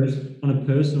a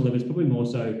personal level, it's probably more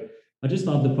so. I just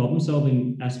love the problem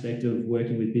solving aspect of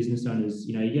working with business owners.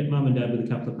 You get mum and dad with a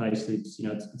couple of pay slips.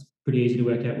 It's pretty easy to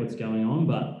work out what's going on,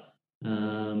 but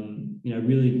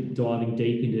really diving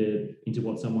deep into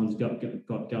what someone's got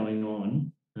going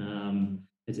on.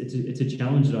 It's a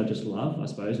challenge that I just love, I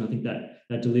suppose, and I think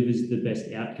that delivers the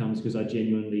best outcomes because I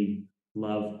genuinely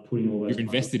love putting all those. You're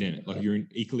invested in it, like you're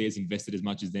equally as invested as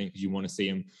much as them because you want to see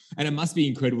them, and it must be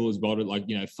incredible as well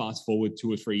to fast forward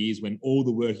 2 or 3 years when all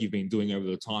the work you've been doing over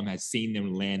the time has seen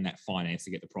them land that finance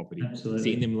to get the property,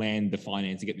 seen them land the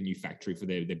finance to get the new factory for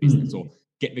their business or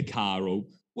get the car or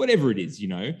whatever it is,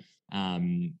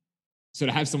 So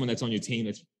to have someone that's on your team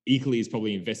that's equally as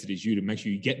probably invested as you to make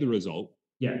sure you get the result.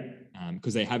 Yeah.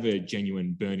 Because they have a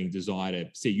genuine burning desire to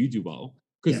see you do well.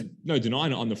 Because no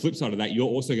denying it, on the flip side of that, you're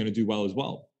also going to do well as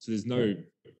well. So there's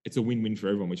it's a win-win for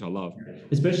everyone, which I love.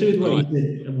 Especially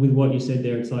with what you said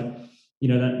there, it's like,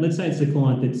 let's say it's the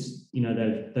client that's,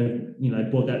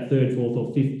 they've bought that third, fourth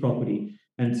or fifth property,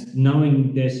 and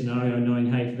knowing their scenario,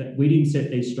 knowing, hey, we didn't set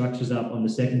these structures up on the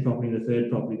second property and the third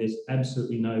property, there's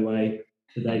absolutely no way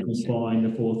that they can 100%. find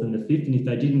the fourth and the fifth. And if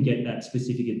they didn't get that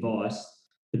specific advice,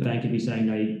 the bank could be saying,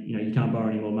 no, you can't borrow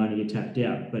any more money, you're tapped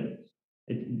out. But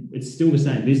it's still the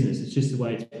same business. It's just the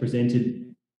way it's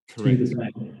presented Correct. to the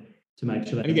bank to make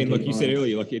sure. And again, like you said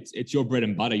earlier, like it's your bread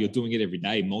and butter. You're doing it every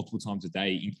day, multiple times a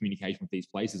day in communication with these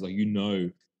places. Like,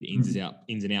 the ins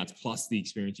and outs, plus the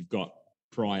experience you've got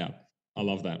prior. I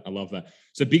love that.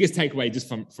 So biggest takeaway just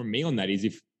from me on that is,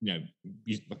 if I'm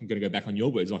going to go back on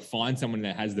your words, like find someone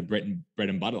that has the bread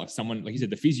and butter, like someone, like you said,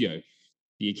 the physio,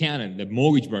 the accountant, the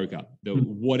mortgage broker, the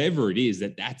whatever it is,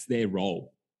 that's their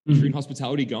role. If you're in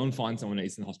hospitality, go and find someone that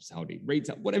is in hospitality,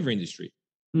 retail, whatever industry,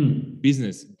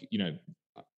 business,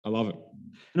 I love it.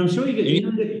 And I'm sure you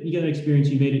get an experience.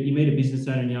 You meet a business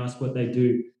owner and you ask what they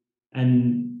do,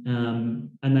 and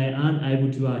they aren't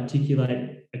able to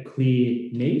articulate a clear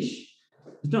niche.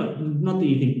 It's not that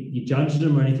you think you judge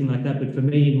them or anything like that, but for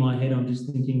me, in my head, I'm just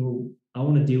thinking, well, I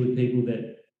want to deal with people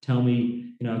that tell me,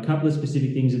 a couple of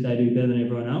specific things that they do better than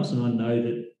everyone else, and I know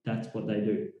that that's what they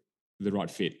do. The right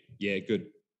fit. Yeah, good.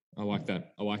 I like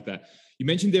that. You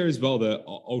mentioned there as well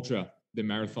the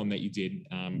marathon that you did.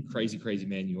 Crazy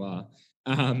man you are.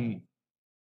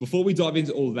 Before we dive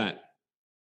into all of that,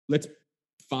 let's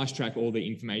fast track all the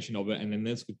information of it, and then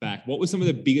let's look back. What were some of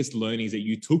the biggest learnings that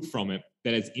you took from it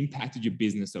that has impacted your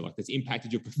business, so like that's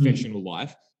impacted your professional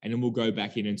life? And then we'll go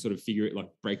back in and sort of figure it, like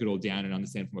break it all down and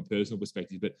understand from a personal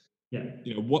perspective. But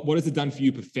what has it done for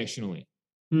you professionally?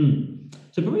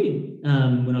 So probably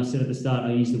when I said at the start,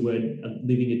 I used the word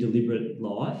living a deliberate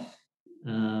life. I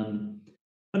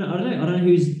don't know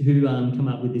who come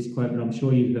up with this quote, but I'm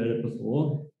sure you've heard it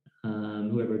before.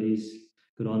 Whoever it is,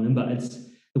 good on them. But it's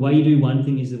the way you do one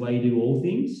thing is the way you do all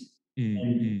things.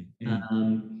 I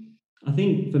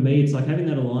think for me, it's like having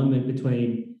that alignment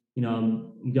between,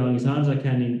 I'm going as hard as I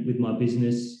can with my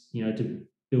business, to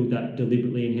build that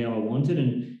deliberately and how I want it.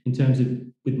 And in terms of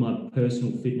with my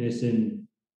personal fitness and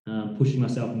pushing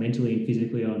myself mentally and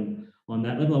physically on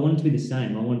that level, I want it to be the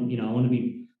same. I want to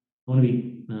be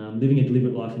living a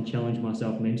deliberate life and challenge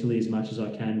myself mentally as much as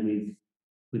I can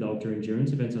with ultra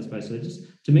endurance events, I suppose. So just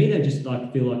to me, they just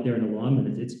like feel like they're in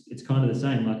alignment. It's kind of the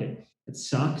same. Like it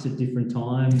sucks at different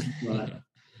times. Like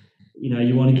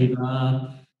you want to give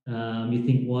up. You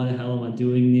think, why the hell am I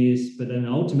doing this? But then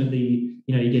ultimately,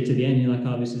 you get to the end, and you're like,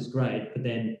 oh, this is great. But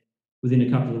then within a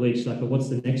couple of weeks, like, but what's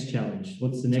the next challenge?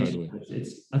 What's the next? Totally.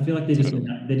 I feel like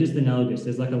they're just analogous.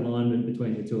 There's like alignment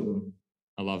between the two of them.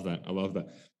 I love that.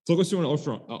 Talk us through an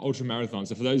ultra marathon.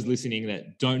 So for those listening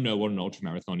that don't know what an ultra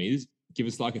marathon is, give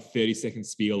us like a 30-second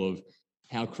spiel of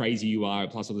how crazy you are,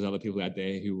 plus all those other people out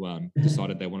there who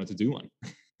decided they wanted to do one.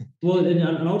 Well,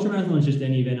 an ultra marathon is just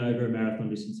any event over a marathon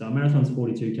distance. So a marathon's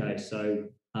 42K. So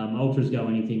ultras go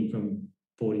anything from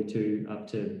 42 up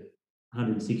to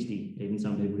 160. Even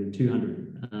some people do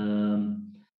 200.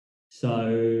 So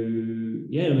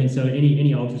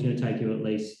any ultra is going to take you at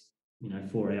least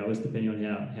 4 hours, depending on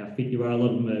how fit you are. A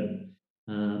lot of them are,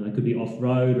 it could be off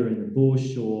road or in the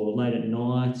bush or late at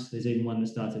night. There's even one that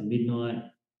starts at midnight.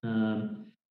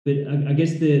 But I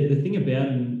guess the thing about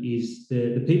them is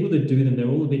the people that do them, they're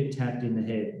all a bit tapped in the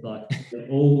head. Like they're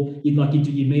all, you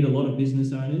meet a lot of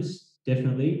business owners,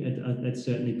 definitely. That's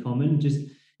certainly common. Just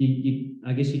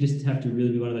I guess you just have to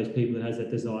really be one of those people that has that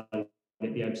desire to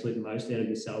get the absolute most out of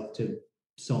yourself to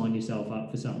sign yourself up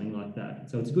for something like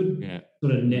that. So it's a good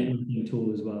sort of networking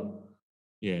tool as well.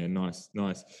 Yeah, nice.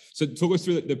 So talk us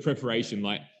through the preparation.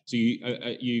 Like, so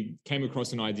you came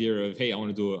across an idea of, hey, I want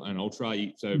to do an ultra.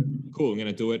 Cool, I'm going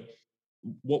to do it.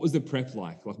 What was the prep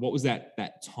like? Like, what was that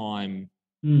time,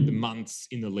 the months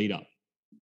in the lead up?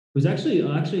 I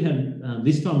actually had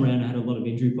this time around, I had a lot of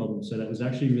injury problems, so that was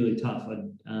actually really tough. I'd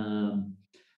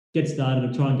get started,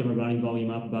 I'd try and get my running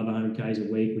volume up above 100 Ks a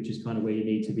week, which is kind of where you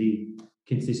need to be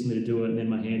consistently to do it. And then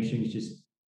my hamstrings just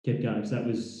kept going. So that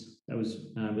was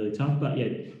really tough. But yeah,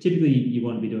 typically you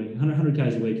want to be doing 100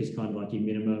 Ks a week is kind of like your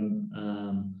minimum.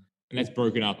 And that's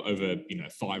broken up over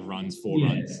 5 runs, 4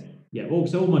 runs. Yeah.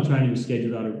 So all my training was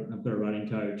scheduled. I've got a running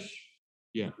coach.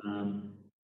 Yeah.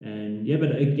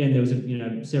 But again, there was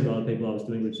several other people I was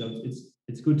doing with. So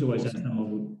it's good to always have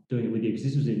someone doing it with you, because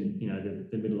this was in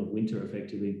the middle of winter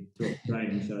effectively throughout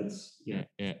training. So it's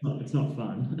it's not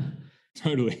fun.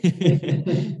 Totally.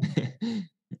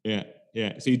 Yeah.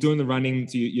 So you're doing the running.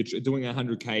 So you're doing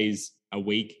 100 Ks a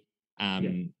week.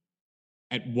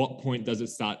 At what point does it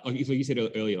start? Like you said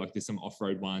earlier, like there's some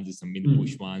off-road ones, there's some in the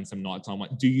bush ones, some nighttime.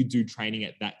 Like, do you do training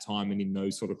at that time and in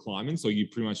those sort of climates, or you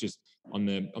pretty much just on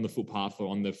the footpath or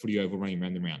on the footy oval running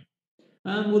around and around?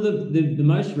 Well, the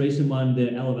most recent one,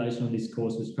 the elevation on this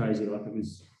course was crazy. Like, it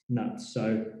was nuts.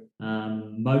 So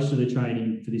most of the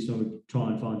training for this one would try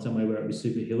and find somewhere where it was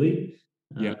super hilly.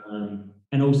 Yeah.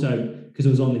 And also because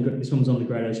this one was on the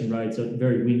Great Ocean Road, so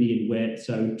very windy and wet.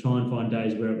 So try and find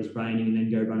days where it was raining and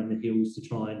then go run in the hills to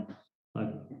try and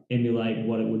like emulate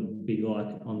what it would be like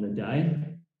on the day.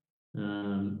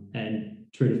 And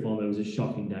true to form, it was a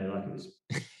shocking day. Like it was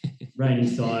raining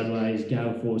sideways,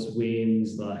 gale force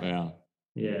winds. Like, wow.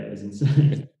 Yeah, it was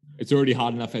insane. It's already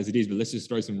hard enough as it is, but let's just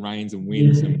throw some rains and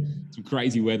winds, some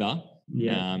crazy weather,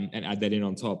 and add that in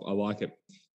on top. I like it.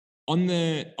 I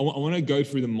want to go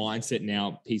through the mindset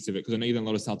now piece of it, because I know you've done a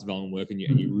lot of self-development work and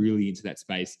you're really into that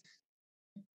space.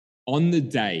 On the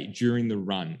day, during the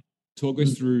run, talk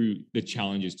us through the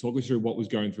challenges. Talk us through what was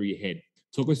going through your head.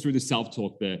 Talk us through the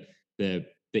self-talk, the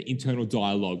internal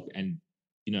dialogue, and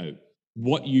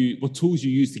what tools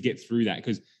you use to get through that.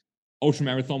 Because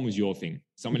ultramarathon was your thing.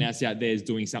 Someone else out there is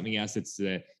doing something else that's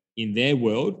in their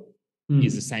world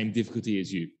is the same difficulty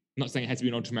as you. I'm not saying it has to be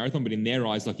an ultramarathon, but in their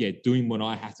eyes, like, doing what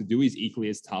I have to do is equally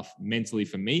as tough mentally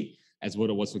for me as what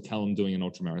it was for Callum doing an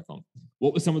ultramarathon.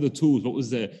 What were some of the tools?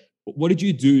 What did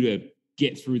you do to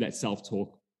get through that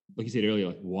self-talk? Like you said earlier,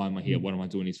 like, why am I here? What am I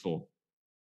doing this for?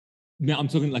 Now I'm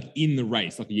talking like in the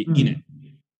race, like you're in it.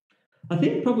 I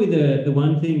think probably the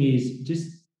one thing is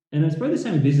just, and it's probably the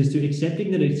same with business too,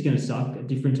 accepting that it's going to suck at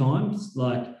different times.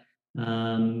 Like,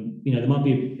 there might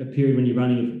be a period when you're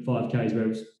running 5Ks where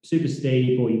it's super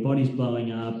steep, or your body's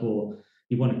blowing up, or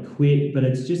you want to quit, but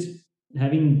it's just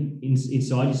having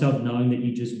inside yourself, knowing that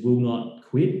you just will not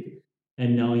quit,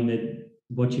 and knowing that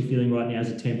what you're feeling right now is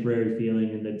a temporary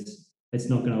feeling, and that it's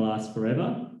not going to last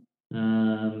forever.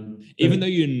 Even though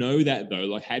you know that, though,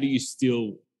 like, how do you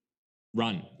still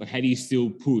run? Like, how do you still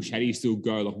push? How do you still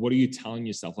go? Like, what are you telling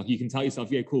yourself? Like, you can tell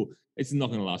yourself, yeah, cool, it's not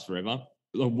going to last forever.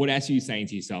 Like, what else are you saying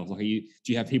to yourself? Like, do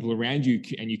you have people around you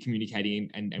and you're communicating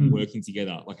and working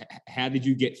together? Like, how did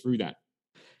you get through that?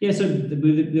 Yeah, so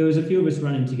there was a few of us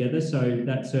running together, so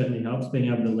that certainly helps, being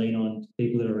able to lean on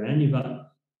people that are around you. But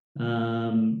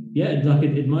like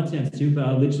it might sound stupid, but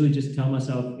I literally just tell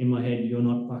myself in my head, you're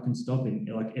not fucking stopping,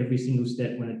 like every single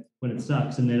step when it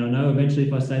sucks. And then I know eventually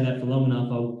if I say that for long enough,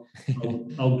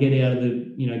 I'll get out of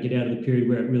the period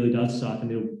where it really does suck,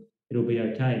 and it'll be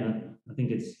okay. And I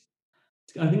think it's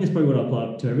probably what I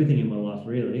apply to everything in my life,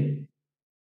 really.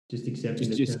 Just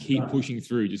accepting. Just keep pushing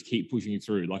through. Just keep pushing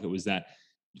through. Like, it was that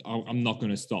I'm not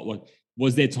going to stop. Like,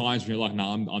 was there times where you're like, no,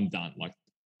 I'm done. Like,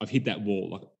 I've hit that wall.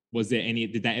 Like, was there any?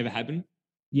 Did that ever happen?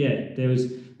 Yeah, there was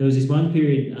this one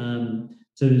period.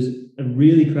 So there's a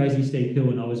really crazy steep hill,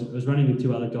 and I was running with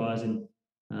two other guys, and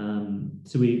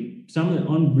so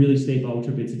on really steep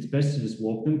ultra bits, it's best to just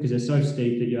walk them, because they're so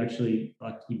steep that you actually,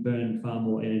 like, you burn far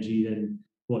more energy than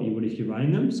what you would if you're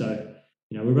running them. So,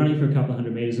 we're running for a couple of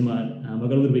 100 meters, and I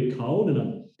got a little bit cold,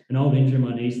 and an old injury in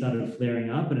my knee started flaring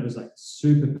up, and it was like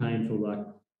super painful, like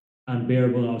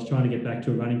unbearable. And I was trying to get back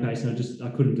to a running pace, and I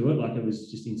couldn't do it. Like, it was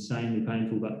just insanely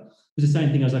painful. But it was the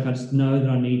same thing. I was like, I just know that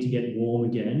I need to get warm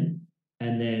again,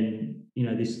 and then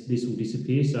this will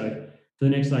disappear. So for the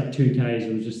next like 2Ks,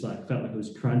 it was just like, felt like it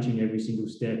was crunching every single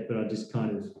step, but I just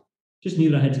kind of just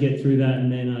knew that I had to get through that.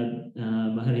 And then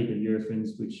I had a heap of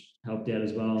Eurofins, which helped out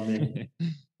as well. And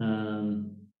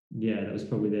then that was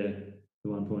probably the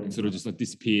one point. It sort of just like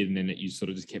disappeared, and then you sort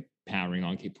of just kept powering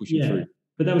on, keep pushing through.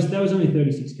 But that was only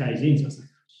 36 Ks in, so I was like,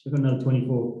 I've got another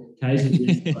 24 Ks in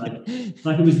this.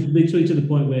 like it was literally to the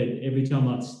point where every time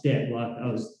I'd step, like,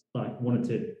 I was like, wanted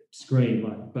to scream,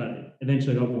 like, but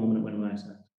eventually I got warm and it went away.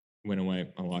 So went away.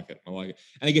 I like it. And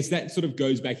I guess that sort of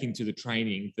goes back into the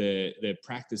training, the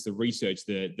practice, the research,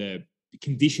 the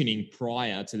conditioning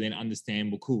prior to then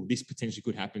understand, well, cool, this potentially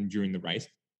could happen during the race.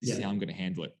 This is how I'm going to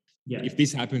handle it. Yeah. If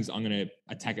this happens, I'm going to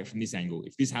attack it from this angle.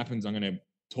 If this happens, I'm going to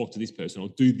talk to this person or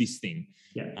do this thing.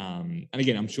 Yeah. And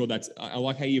again, I'm sure I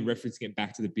like how you're referencing it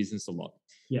back to the business a lot.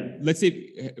 Yeah. Let's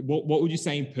say, what would you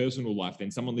say in personal life then?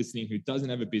 Someone listening who doesn't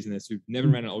have a business, who never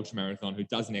ran an ultramarathon, who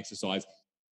doesn't exercise,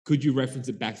 could you reference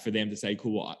it back for them to say,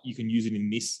 cool, well, you can use it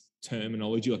in this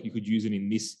terminology, like you could use it in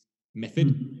this method?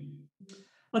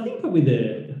 I think probably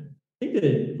the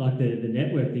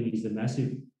network thing is the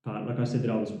massive part. Like I said, that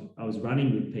I was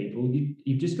running with people.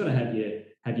 You've just got to have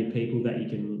your people that you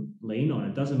can lean on.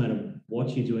 It doesn't matter what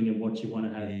you're doing and what you want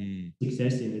to have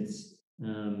success in. It's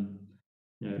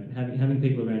having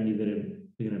people around you that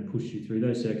are going to push you through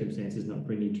those circumstances, not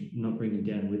bring you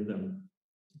down with them.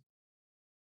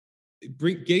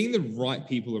 Getting the right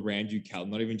people around you, Cal,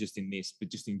 not even just in this, but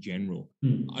just in general.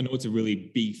 I know it's a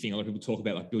really big thing. A lot of people talk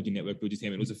about, like, build your network, build your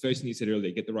team. It was the first thing you said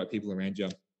earlier, get the right people around you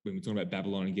when we're talking about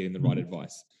Babylon and getting the right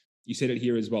advice. You said it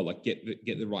here as well, like get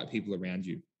the right people around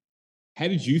you. How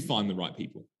did you find the right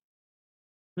people?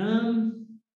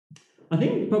 I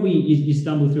think probably you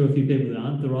stumble through a few people that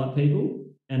aren't the right people.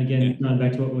 And again, going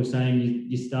back to what we were saying,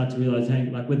 you start to realize, hey,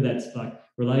 like whether that's like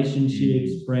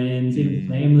relationships, friends, even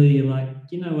family, you're like,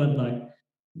 you know what, like,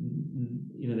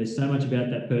 there's so much about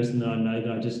that person that I know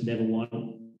that I just never want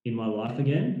in my life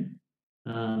again.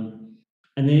 And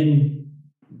then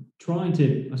trying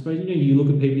to, I suppose, you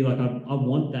look at people, you're like, I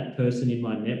want that person in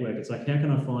my network. It's like, how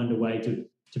can I find a way to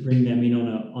bring them in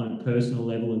on a personal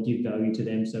level and give value to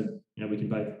them, so we can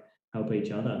both help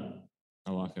each other.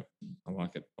 I like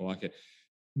it.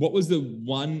 What was the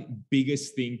one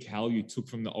biggest thing, Cal, you took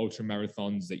from the ultra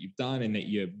marathons that you've done, and that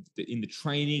you're in the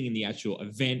training, in the actual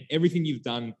event, everything you've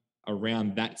done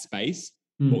around that space?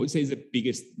 What would you say is the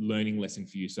biggest learning lesson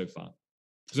for you so far?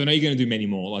 Because I know you're going to do many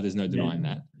more, like there's no denying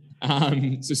that.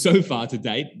 So far to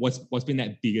date, what's been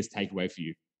that biggest takeaway for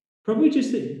you? Probably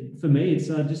just that for me,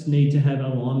 it's I just need to have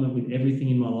alignment with everything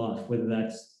in my life, whether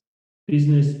that's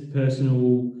business,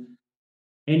 personal,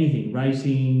 anything,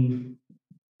 racing,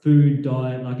 food,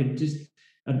 diet. Like I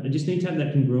just need to have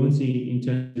that congruency in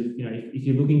terms of, if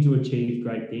you're looking to achieve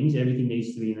great things, everything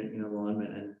needs to be in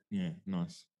alignment, and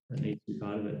nice. That needs to be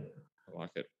part of it.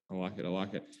 I like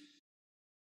it.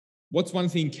 What's one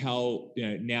thing, Cal,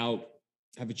 now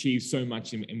have achieved so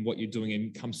much in what you're doing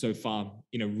and come so far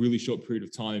in a really short period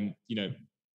of time,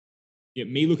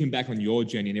 me looking back on your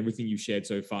journey and everything you've shared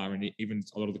so far, and even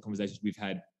a lot of the conversations we've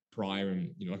had prior,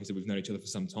 and, like I said, we've known each other for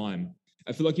some time.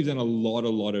 I feel like you've done a lot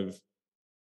of,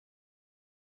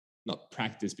 not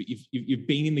practice, but you've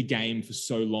been in the game for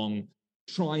so long,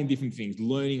 trying different things,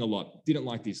 learning a lot, didn't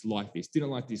like this, didn't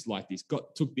like this,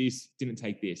 took this, didn't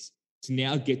take this, to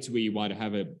now get to where you are, to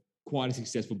have quite a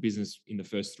successful business in the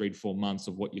first 3 to 4 months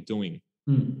of what you're doing.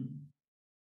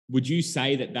 Would you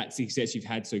say that success you've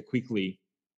had so quickly,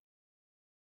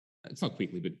 it's not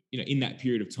quickly, but in that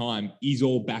period of time, is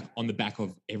all back on the back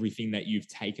of everything that you've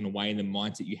taken away and the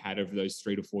mindset you had over those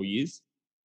 3 to 4 years?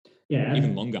 Yeah,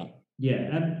 even longer.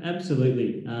 Yeah,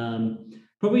 absolutely.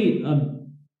 Probably,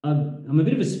 I'm a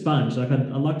bit of a sponge. Like I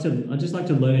just like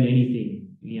to learn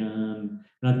anything. You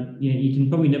can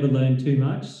probably never learn too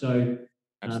much. So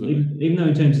even though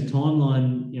in terms of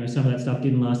timeline, some of that stuff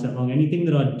didn't last that long. Anything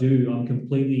that I do, I'm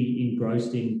completely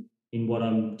engrossed in what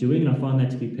I'm doing, and I find that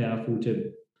to be powerful.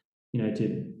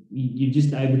 You're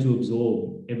just able to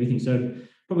absorb everything. So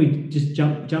probably just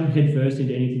jump head first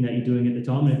into anything that you're doing at the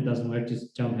time, and if it doesn't work,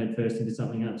 just jump head first into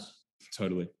something else.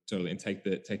 Totally, and take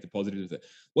the positives of it.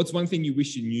 What's one thing you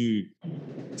wish you knew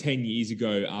 10 years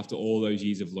ago after all those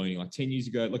years of learning? Like 10 years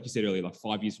ago, like you said earlier, like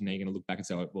 5 years from now, you're going to look back and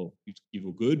say, well, you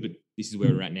were good, but this is where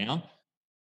we're at now.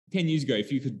 10 years ago,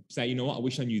 if you could say, you know what, I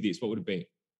wish I knew this, what would it be?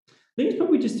 I think it's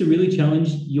probably just to really challenge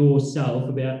yourself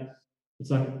about,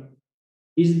 it's like,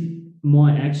 is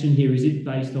my action here, is it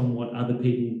based on what other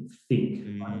people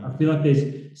think? I feel like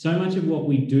there's so much of what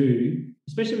we do,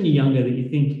 especially when you're younger, that you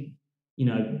think,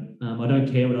 I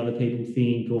don't care what other people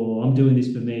think, or I'm doing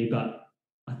this for me. But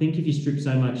I think if you strip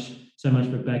so much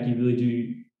of it back, you really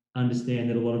do understand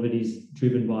that a lot of it is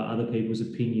driven by other people's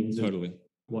opinions of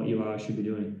what you are or should be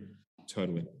doing.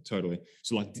 Totally.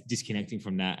 So like disconnecting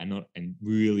from that and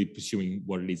really pursuing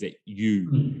what it is that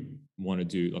you want to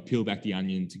do. Like peel back the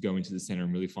onion to go into the center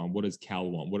and really find, what does Cal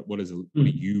want? What do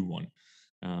you want?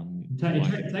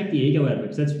 Take the ego out of it,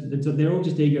 because they're all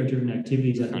just ego-driven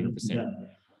activities. 100%.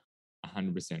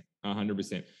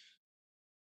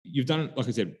 You've done it, like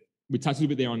I said, we touched a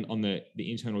little bit there on the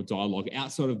internal dialogue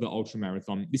outside of the ultra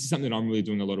marathon. This is something that I'm really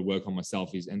doing a lot of work on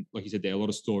myself, and like you said, there are a lot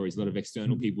of stories, a lot of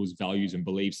external people's values and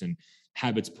beliefs and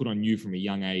habits put on you from a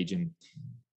young age. And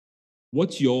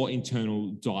what's your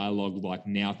internal dialogue like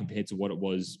now compared to what it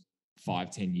was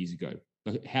 5-10 years ago?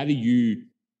 Like, how do you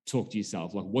talk to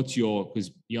yourself? Like, what's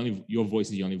because your voice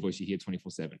is the only voice you hear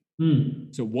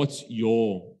 24/7. So what's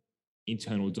your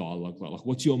internal dialogue like? Like,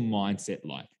 what's your mindset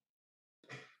like?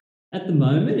 At the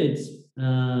moment, I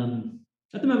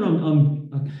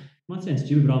might sound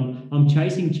stupid, but I'm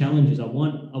chasing challenges. I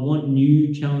want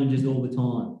new challenges all the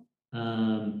time.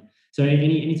 So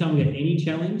anytime we get any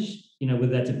challenge, whether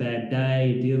that's a bad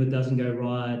day, a deal that doesn't go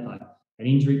right, like an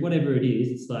injury, whatever it is,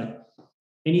 it's like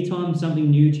anytime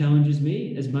something new challenges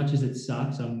me, as much as it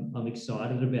sucks, I'm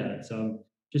excited about it. So I'm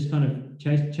just kind of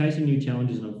chasing new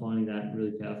challenges, and I'm finding that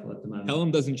really powerful at the moment.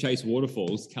 Callum doesn't chase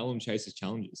waterfalls. Callum chases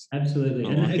challenges. Absolutely.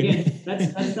 And again,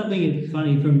 that's something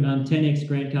funny from 10X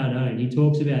Grant Cardone. He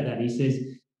talks about that. He says,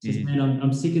 man,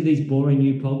 I'm sick of these boring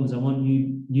new problems. I want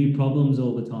new problems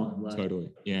all the time. Totally.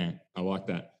 Yeah, I like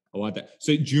that.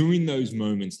 So during those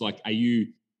moments, like, are you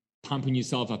pumping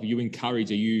yourself up? Are you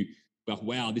encouraged? Are you like,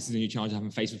 wow, this is a new challenge I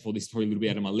haven't faced before. This is probably a little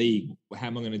bit out of my league. How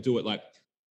am I going to do it? Like,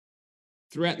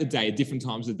 throughout the day, at different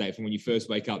times of the day, from when you first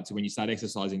wake up to when you start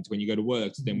exercising, to when you go to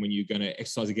work, to then when you're going to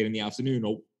exercise again in the afternoon,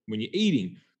 or when you're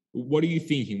eating, what are you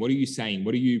thinking? What are you saying?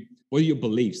 What are your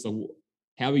beliefs? Like,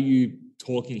 how are you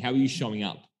talking? How are you showing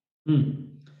up?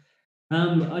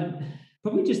 I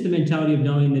probably just the mentality of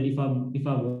knowing that if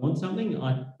I want something,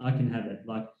 I can have it.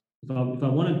 Like if I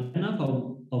want it enough,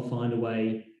 I'll find a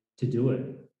way to do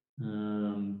it.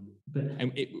 But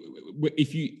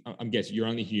I'm guessing you're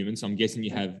only human, so I'm guessing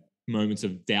you have moments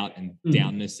of doubt and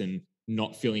downness and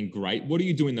not feeling great. What do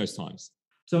you do in those times?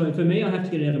 So for me, I have to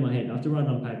get it out of my head. I have to write it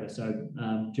on paper. So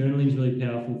journaling is really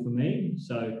powerful for me.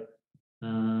 So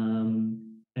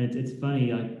and it's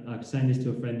funny. I was saying this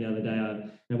to a friend the other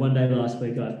day. One day last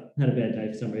week, I had a bad day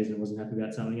for some reason. I wasn't happy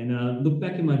about something, and I looked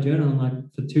back in my journal. And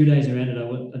like for 2 days around it,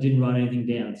 I didn't write anything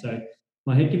down. So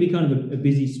my head can be kind of a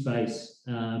busy space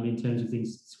in terms of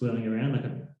things swirling around. Like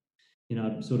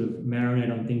I sort of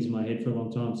marinate on things in my head for a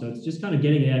long time. So it's just kind of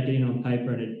getting it out, getting it on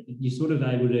paper, and you're sort of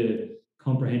able to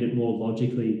comprehend it more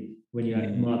logically when you,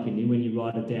 in my opinion, when you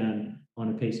write it down on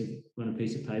a piece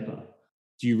of paper.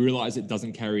 Do you realize it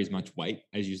doesn't carry as much weight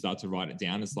as you start to write it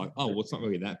down? It's like, oh, well, it's not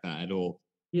really that bad, or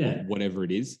whatever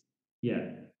it is. Yeah.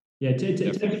 Take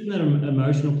it from that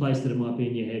emotional place that it might be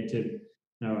in your head to,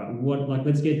 all right,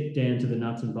 let's get down to the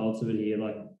nuts and bolts of it here.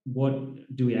 Like,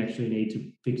 what do we actually need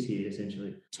to fix here,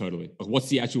 essentially? Totally. Like, what's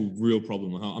the actual real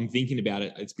problem? I'm thinking about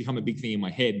it. It's become a big thing in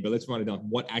my head, but let's write it down.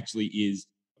 What actually is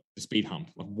the speed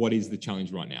hump? Like, what is the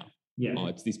challenge right now? Yeah. Oh,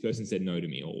 it's this person said no to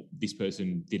me, or this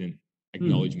person didn't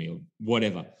acknowledge me, or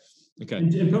whatever. Okay.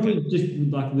 And probably just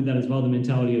like with that as well, the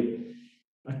mentality of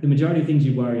like the majority of things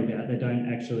you worry about, they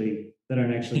don't actually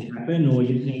happen, or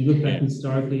you look back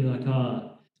historically, like,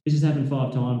 this has happened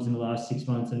 5 times in the last 6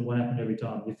 months, and what happened every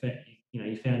time?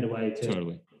 You found a way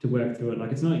to work through it.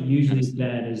 Like it's not usually as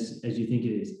bad as you think it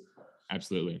is.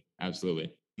 Absolutely.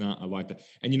 No, I like that.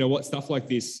 And you know what? Stuff like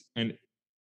this, and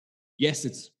yes,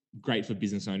 it's great for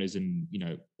business owners and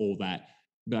all that.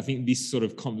 But I think this sort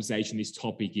of conversation, this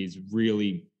topic is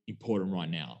really important right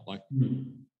now. Like,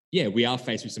 we are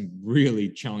faced with some really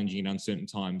challenging and uncertain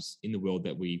times in the world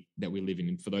that we live in.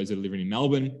 And for those that are living in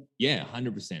Melbourne,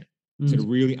 100%. So to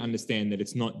really understand that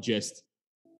it's not just,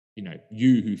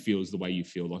 you who feels the way you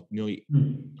feel. Like nearly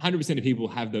 100% of people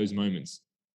have those moments.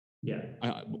 Yeah.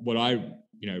 What I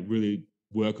really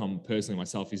work on personally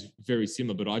myself is very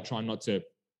similar, but I try not to.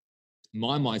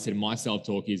 My mindset and my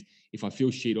self-talk is if I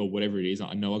feel shit or whatever it is,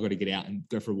 I know I got to get out and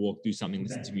go for a walk, do something,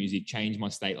 listen to music, change my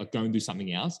state, like go and do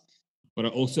something else. But I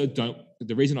also don't,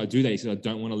 the reason I do that is because I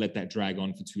don't want to let that drag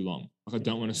on for too long. Like I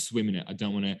don't want to swim in it. I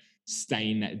don't want to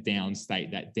stay in that down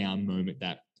state, that down moment,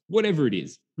 that whatever it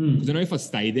is. Because I know if I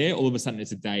stay there, all of a sudden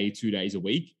it's a day, 2 days a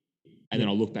week. And then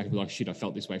I'll look back and be like, shit, I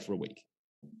felt this way for a week.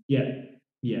 Yeah.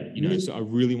 So I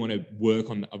really want to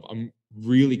work on, I'm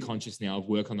really conscious now of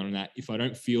working on that. If I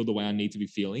don't feel the way I need to be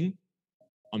feeling,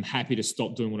 I'm happy to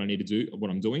stop doing what I need to do, what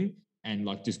I'm doing, and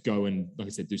like just go and, like I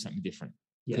said, do something different.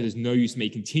 Because there's no use me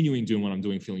continuing doing what I'm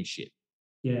doing, feeling shit.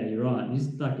 Yeah, you're right.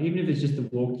 Just like even if it's just a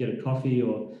walk, get a coffee,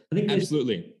 or I think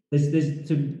absolutely. There's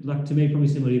to me probably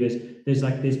similar to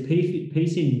there's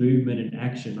peace in movement and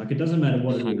action. Like it doesn't matter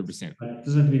what it 100%. is. Like, it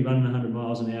doesn't have to be running 100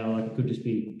 miles an hour. Like it could just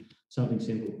be something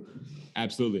simple.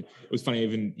 Absolutely. It was funny.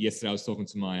 Even yesterday, I was talking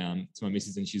to my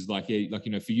missus, and she's like, "Yeah, like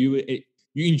for you,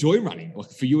 you enjoy running.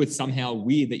 Like for you, it's somehow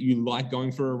weird that you like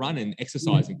going for a run and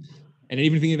exercising." And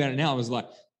even thinking about it now, I was like,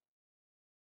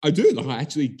 I do. Like I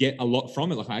actually get a lot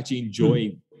from it. Like I actually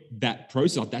enjoy that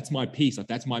process. Like, that's my peace. Like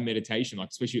that's my meditation. Like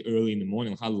especially early in the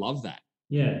morning. Like I love that.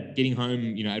 Yeah. Getting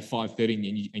home, at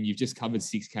 5:30, and you've just covered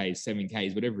 6Ks,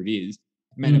 7Ks, whatever it is.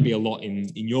 It may not be a lot in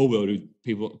your world.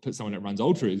 People put someone that runs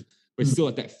ultras. But still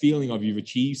like that feeling of you've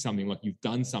achieved something, like you've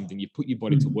done something, you've put your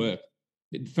body to work.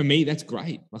 For me, that's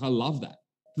great. Like I love that.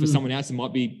 For someone else, it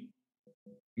might be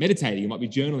meditating, it might be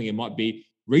journaling, it might be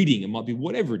reading, it might be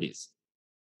whatever it is.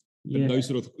 But those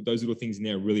little things in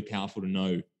there are really powerful to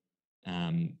know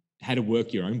how to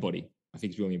work your own body. I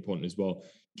think is really important as well.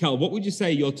 Cal, what would you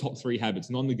say your top 3 habits,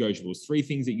 non-negotiables, 3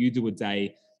 things that you do a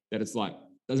day that it's like,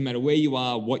 doesn't matter where you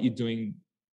are, what you're doing,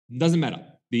 doesn't matter.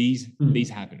 These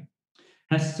happen.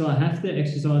 So I have to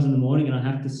exercise in the morning and I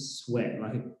have to sweat.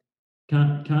 Like it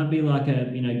can't be like go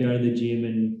to the gym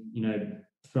and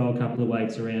throw a couple of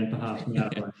weights around for half an hour.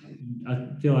 Like,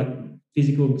 I feel like proper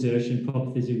physical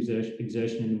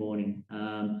exertion in the morning.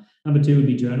 Number 2 would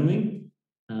be journaling.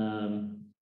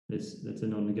 That's a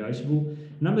non-negotiable.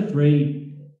 Number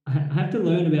 3, I have to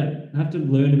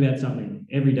learn about something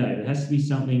every day. There has to be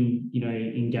something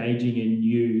engaging and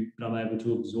new that I'm able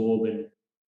to absorb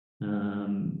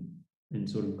and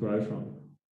sort of grow from.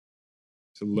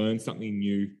 To learn something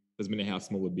new Doesn't matter how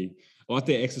small or big. I like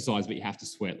the exercise, but you have to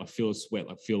sweat. Like feel a sweat.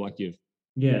 Like feel like you're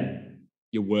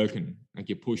working, like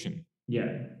you're pushing.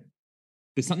 Yeah.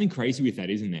 There's something crazy with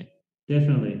that, isn't there?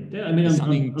 Definitely. Yeah, I mean, There's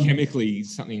something chemically,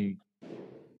 something.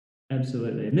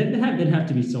 Absolutely. And there'd have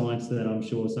to be science to that, I'm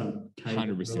sure, some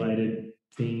 100%. related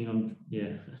thing.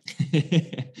 Yeah.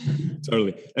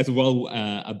 Totally. That's well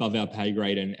above our pay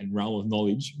grade and realm of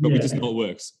knowledge, but we just know it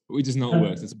works. We just know it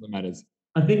works. That's what matters.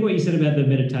 I think what you said about the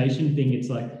meditation thing, it's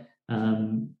like,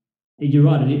 you're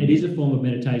right, it is a form of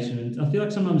meditation. And I feel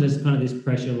like sometimes there's kind of this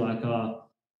pressure, like,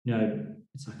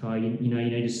 it's like, you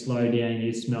need to slow down, you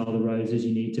need to smell the roses,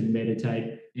 you need to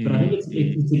meditate. But I think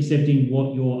it's accepting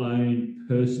what your own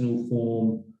personal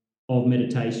form of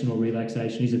meditation or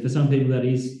relaxation is. And for some people, that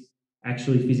is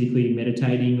actually physically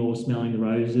meditating or smelling the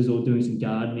roses or doing some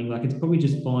gardening. Like, it's probably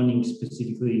just finding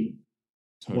specifically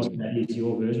what that is,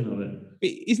 your version of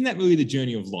it. Isn't that really the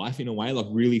journey of life in a way? Like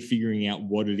really figuring out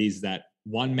what it is that,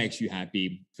 one, makes you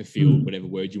happy, fulfilled, whatever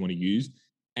word you want to use,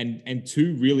 and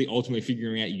two, really ultimately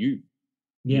figuring out you.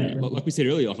 Yeah. You know, like we said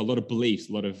earlier, like a lot of beliefs,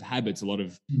 a lot of habits, a lot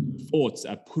of thoughts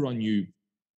are put on you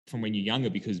from when you're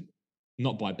younger, because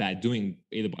not by bad doing,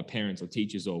 either by parents or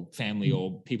teachers or family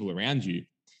or people around you.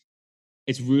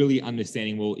 It's really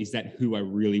understanding, well, is that who I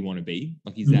really want to be?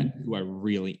 Like, is that who I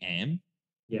really am?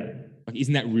 Yeah. Like,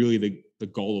 isn't that really the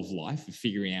goal of life, of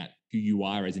figuring out who you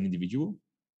are as an individual?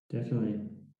 Definitely.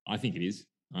 I think it is.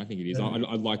 Yeah.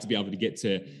 I'd like to be able to get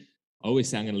to, I always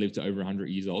say I'm going to live to over 100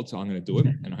 years old, so I'm going to do it.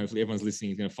 And hopefully everyone's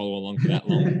listening is going to follow along for that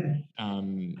long.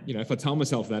 If I tell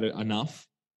myself that enough,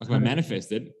 like if I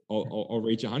manifest it, I'll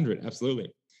reach 100.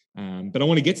 Absolutely. But I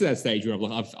want to get to that stage where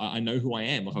I know who I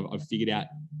am. Like I've figured out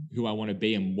who I want to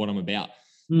be and what I'm about.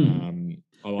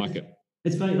 I like it.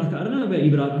 It's funny. Like, I don't know about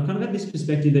you, but I kind of got this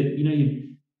perspective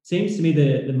that, seems to me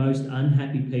the most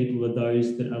unhappy people are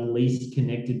those that are least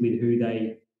connected with who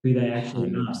they actually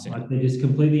 100%. are. Like, they're just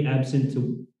completely absent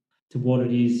to what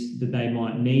it is that they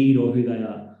might need or who they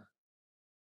are.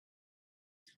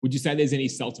 Would you say there's any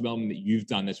self-development that you've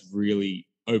done that's really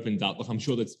opened up? Like I'm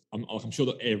sure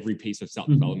that every piece of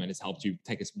self-development has helped you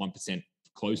take us 1%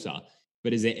 closer.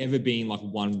 But has there ever been like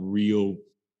one real,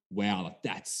 wow, like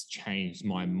that's changed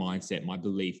my mindset, my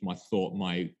belief, my thought,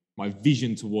 my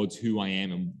vision towards who I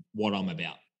am and what I'm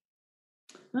about?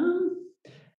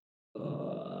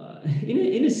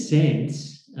 In a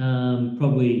sense,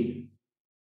 probably.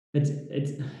 It's.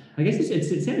 I guess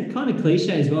it sounded kind of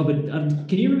cliche as well, but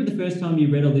can you remember the first time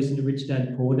you read or listened to Rich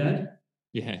Dad Poor Dad?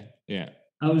 Yeah.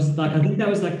 I think that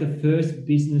was like the first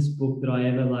business book that I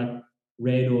ever like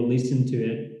read or listened to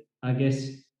it, I guess.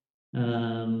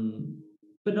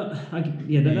 But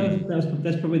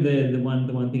that's probably the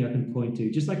one thing I can point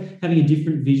to. Just like having a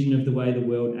different vision of the way the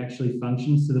world actually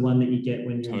functions to the one that you get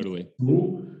when you're in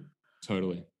school.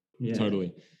 Totally. Yeah.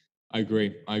 Totally. I agree.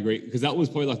 Because that was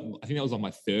probably I think that was like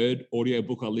my third audio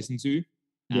book I listened to.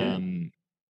 Yeah.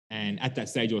 And at that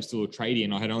stage, I was still a tradie,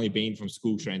 and I had only been from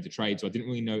school straight into trade, so I didn't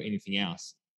really know anything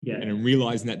else. Yeah. And then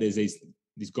realizing that there's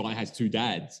this guy has two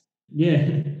dads.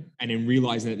 Yeah. And then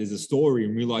realizing that there's a story,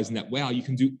 and realizing that, wow, you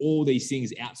can do all these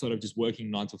things outside of just working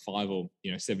 9 to 5 or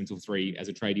 7 to 3 as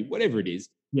a tradie, whatever it is.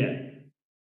 Yeah.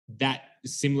 That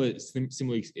similar experience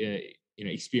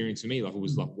for me, like it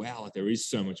was like, wow, like there is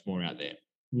so much more out there.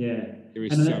 Yeah. There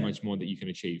is so much more that you can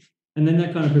achieve. And then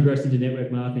that kind of progressed into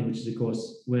network marketing, which is, of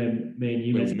course, where me and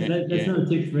you met. That's not a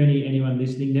tip for anyone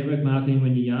listening. Network marketing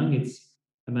when you're young, it's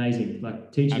amazing.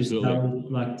 Like teachers,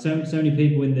 like so many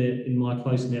people in my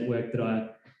close network that I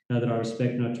know, that I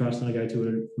respect and I trust, and I go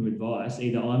to from advice.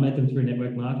 Either I met them through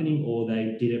network marketing, or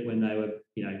they did it when they were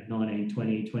 19,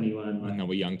 20, 21. And they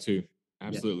were young too.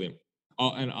 Absolutely. Yeah.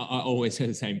 Oh, and I always say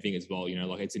the same thing as well.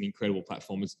 Like it's an incredible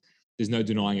platform. There's no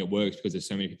denying it works, because there's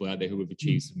so many people out there who have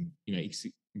achieved some,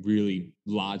 really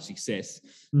large success.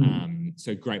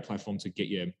 So great platform to get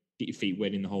your feet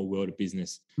wet in the whole world of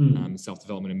business,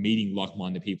 self-development, and meeting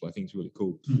like-minded people. I think is really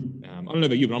cool. I don't know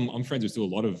about you, but I'm friends with still a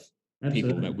lot of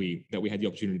people that we had the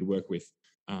opportunity to work with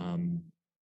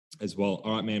as well.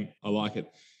 All right, man, I like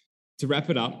it. To wrap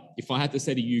it up, if I had to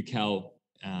say to you, Cal,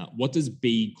 what does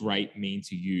be great mean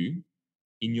to you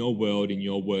in your world, in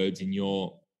your words, in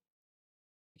your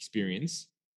experience?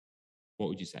 What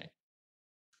would you say?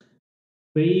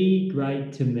 Be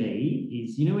great to me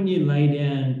is, when you lay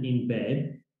down in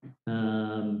bed,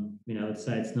 let's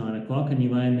say it's 9 o'clock and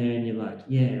you're laying there and you're like,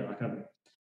 yeah, like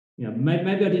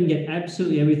maybe I didn't get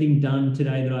absolutely everything done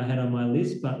today that I had on my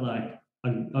list, but like I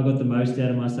got the most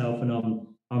out of myself, and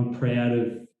I'm proud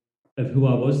of who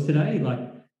I was today. Like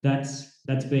that's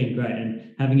being great,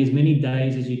 and having as many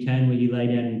days as you can where you lay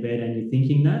down in bed and you're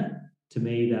thinking that, to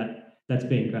me, that's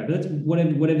been great. But that's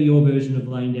whatever your version of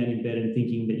laying down in bed and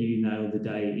thinking that you nailed the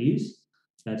day is.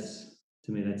 That's,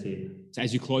 to me, that's it. So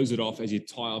as you close it off, as you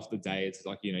tie off the day, it's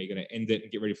like, you're going to end it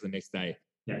and get ready for the next day.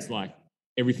 Yeah. It's like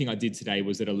everything I did today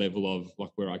was at a level of like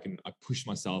where I pushed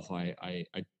myself. I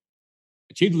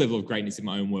achieved a level of greatness in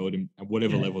my own world, and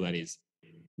whatever level that is.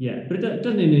 Yeah, but it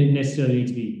doesn't necessarily need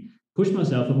to be push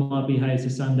myself. It might be, hey, it's a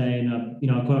Sunday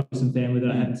and I caught up with some family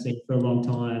that I haven't seen for a long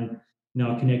time.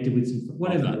 I connected with some,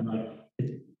 whatever.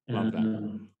 Love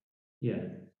that. Yeah.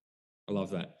 I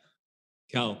love that.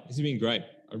 Cal, this has been great.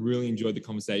 I really enjoyed the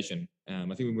conversation.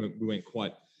 I think we went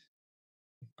quite.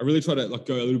 I really try to like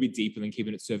go a little bit deeper than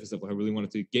keeping it surface level. I really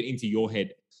wanted to get into your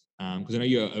head because I know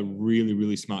you're a really,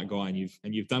 really smart guy, and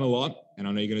you've done a lot, and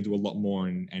I know you're going to do a lot more.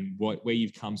 And where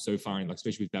you've come so far, and like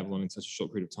especially with Babylon in such a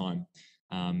short period of time.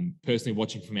 Personally,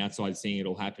 watching from outside, seeing it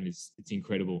all happen it's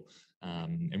incredible.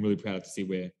 And really proud to see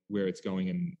where it's going,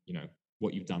 and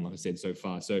what you've done, like I said, so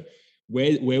far. So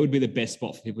where would be the best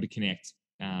spot for people to connect?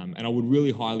 And I would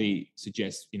really highly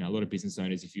suggest, a lot of business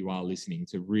owners, if you are listening,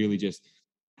 to really just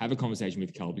have a conversation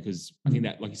with Cal, because I think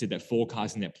that, like you said, that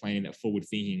forecasting, that planning, that forward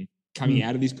thinking coming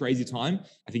out of this crazy time,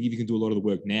 I think if you can do a lot of the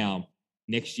work now,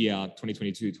 next year,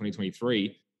 2022,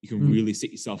 2023, you can really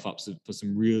set yourself up for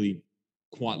some really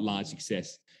quite large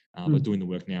success by doing the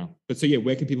work now. But so,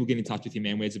 where can people get in touch with you,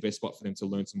 man? Where's the best spot for them to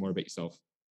learn some more about yourself?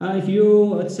 If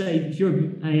you're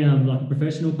a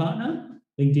professional partner,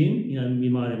 LinkedIn, you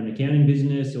might have an accounting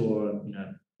business or,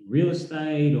 real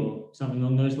estate or something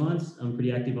along those lines. I'm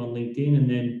pretty active on LinkedIn. And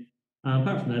then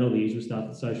apart from that, all the usual stuff,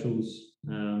 the socials,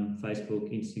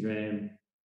 Facebook, Instagram.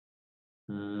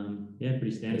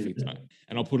 Pretty standard. Perfect.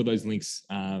 And I'll put all those links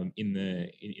in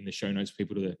the show notes for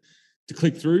people to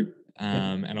click through.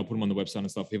 And I'll put them on the website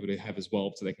and stuff for people to have as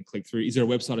well, so they can click through. Is there a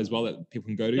website as well that people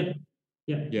can go to?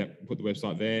 Yeah. Put the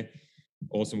website there.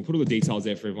 Awesome. We'll put all the details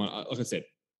there for everyone. Like I said,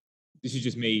 this is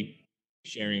just me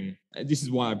sharing. This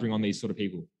is why I bring on these sort of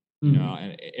people.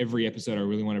 And every episode I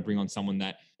really want to bring on someone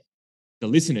that the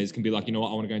listeners can be like, I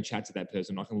want to go and chat to that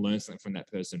person. I can learn something from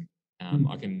that person.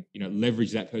 I can,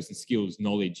 leverage that person's skills,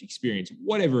 knowledge, experience,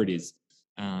 whatever it is.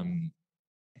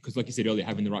 Because like you said earlier,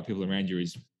 having the right people around you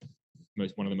is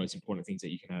one of the most important things that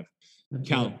you can have.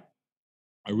 Cal,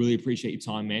 I really appreciate your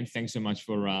time, man. Thanks so much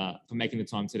for making the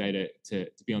time today to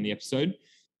be on the episode.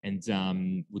 And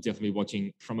we'll definitely be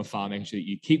watching from afar, making sure that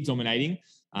you keep dominating.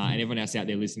 And everyone else out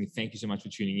there listening, thank you so much for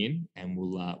tuning in. And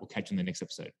we'll catch you on the next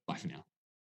episode. Bye for now.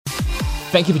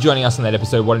 Thank you for joining us on that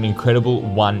episode. What an incredible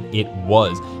one it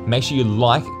was. Make sure you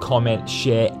like, comment,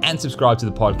 share, and subscribe to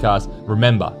the podcast.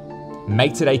 Remember,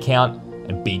 make today count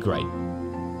and be great.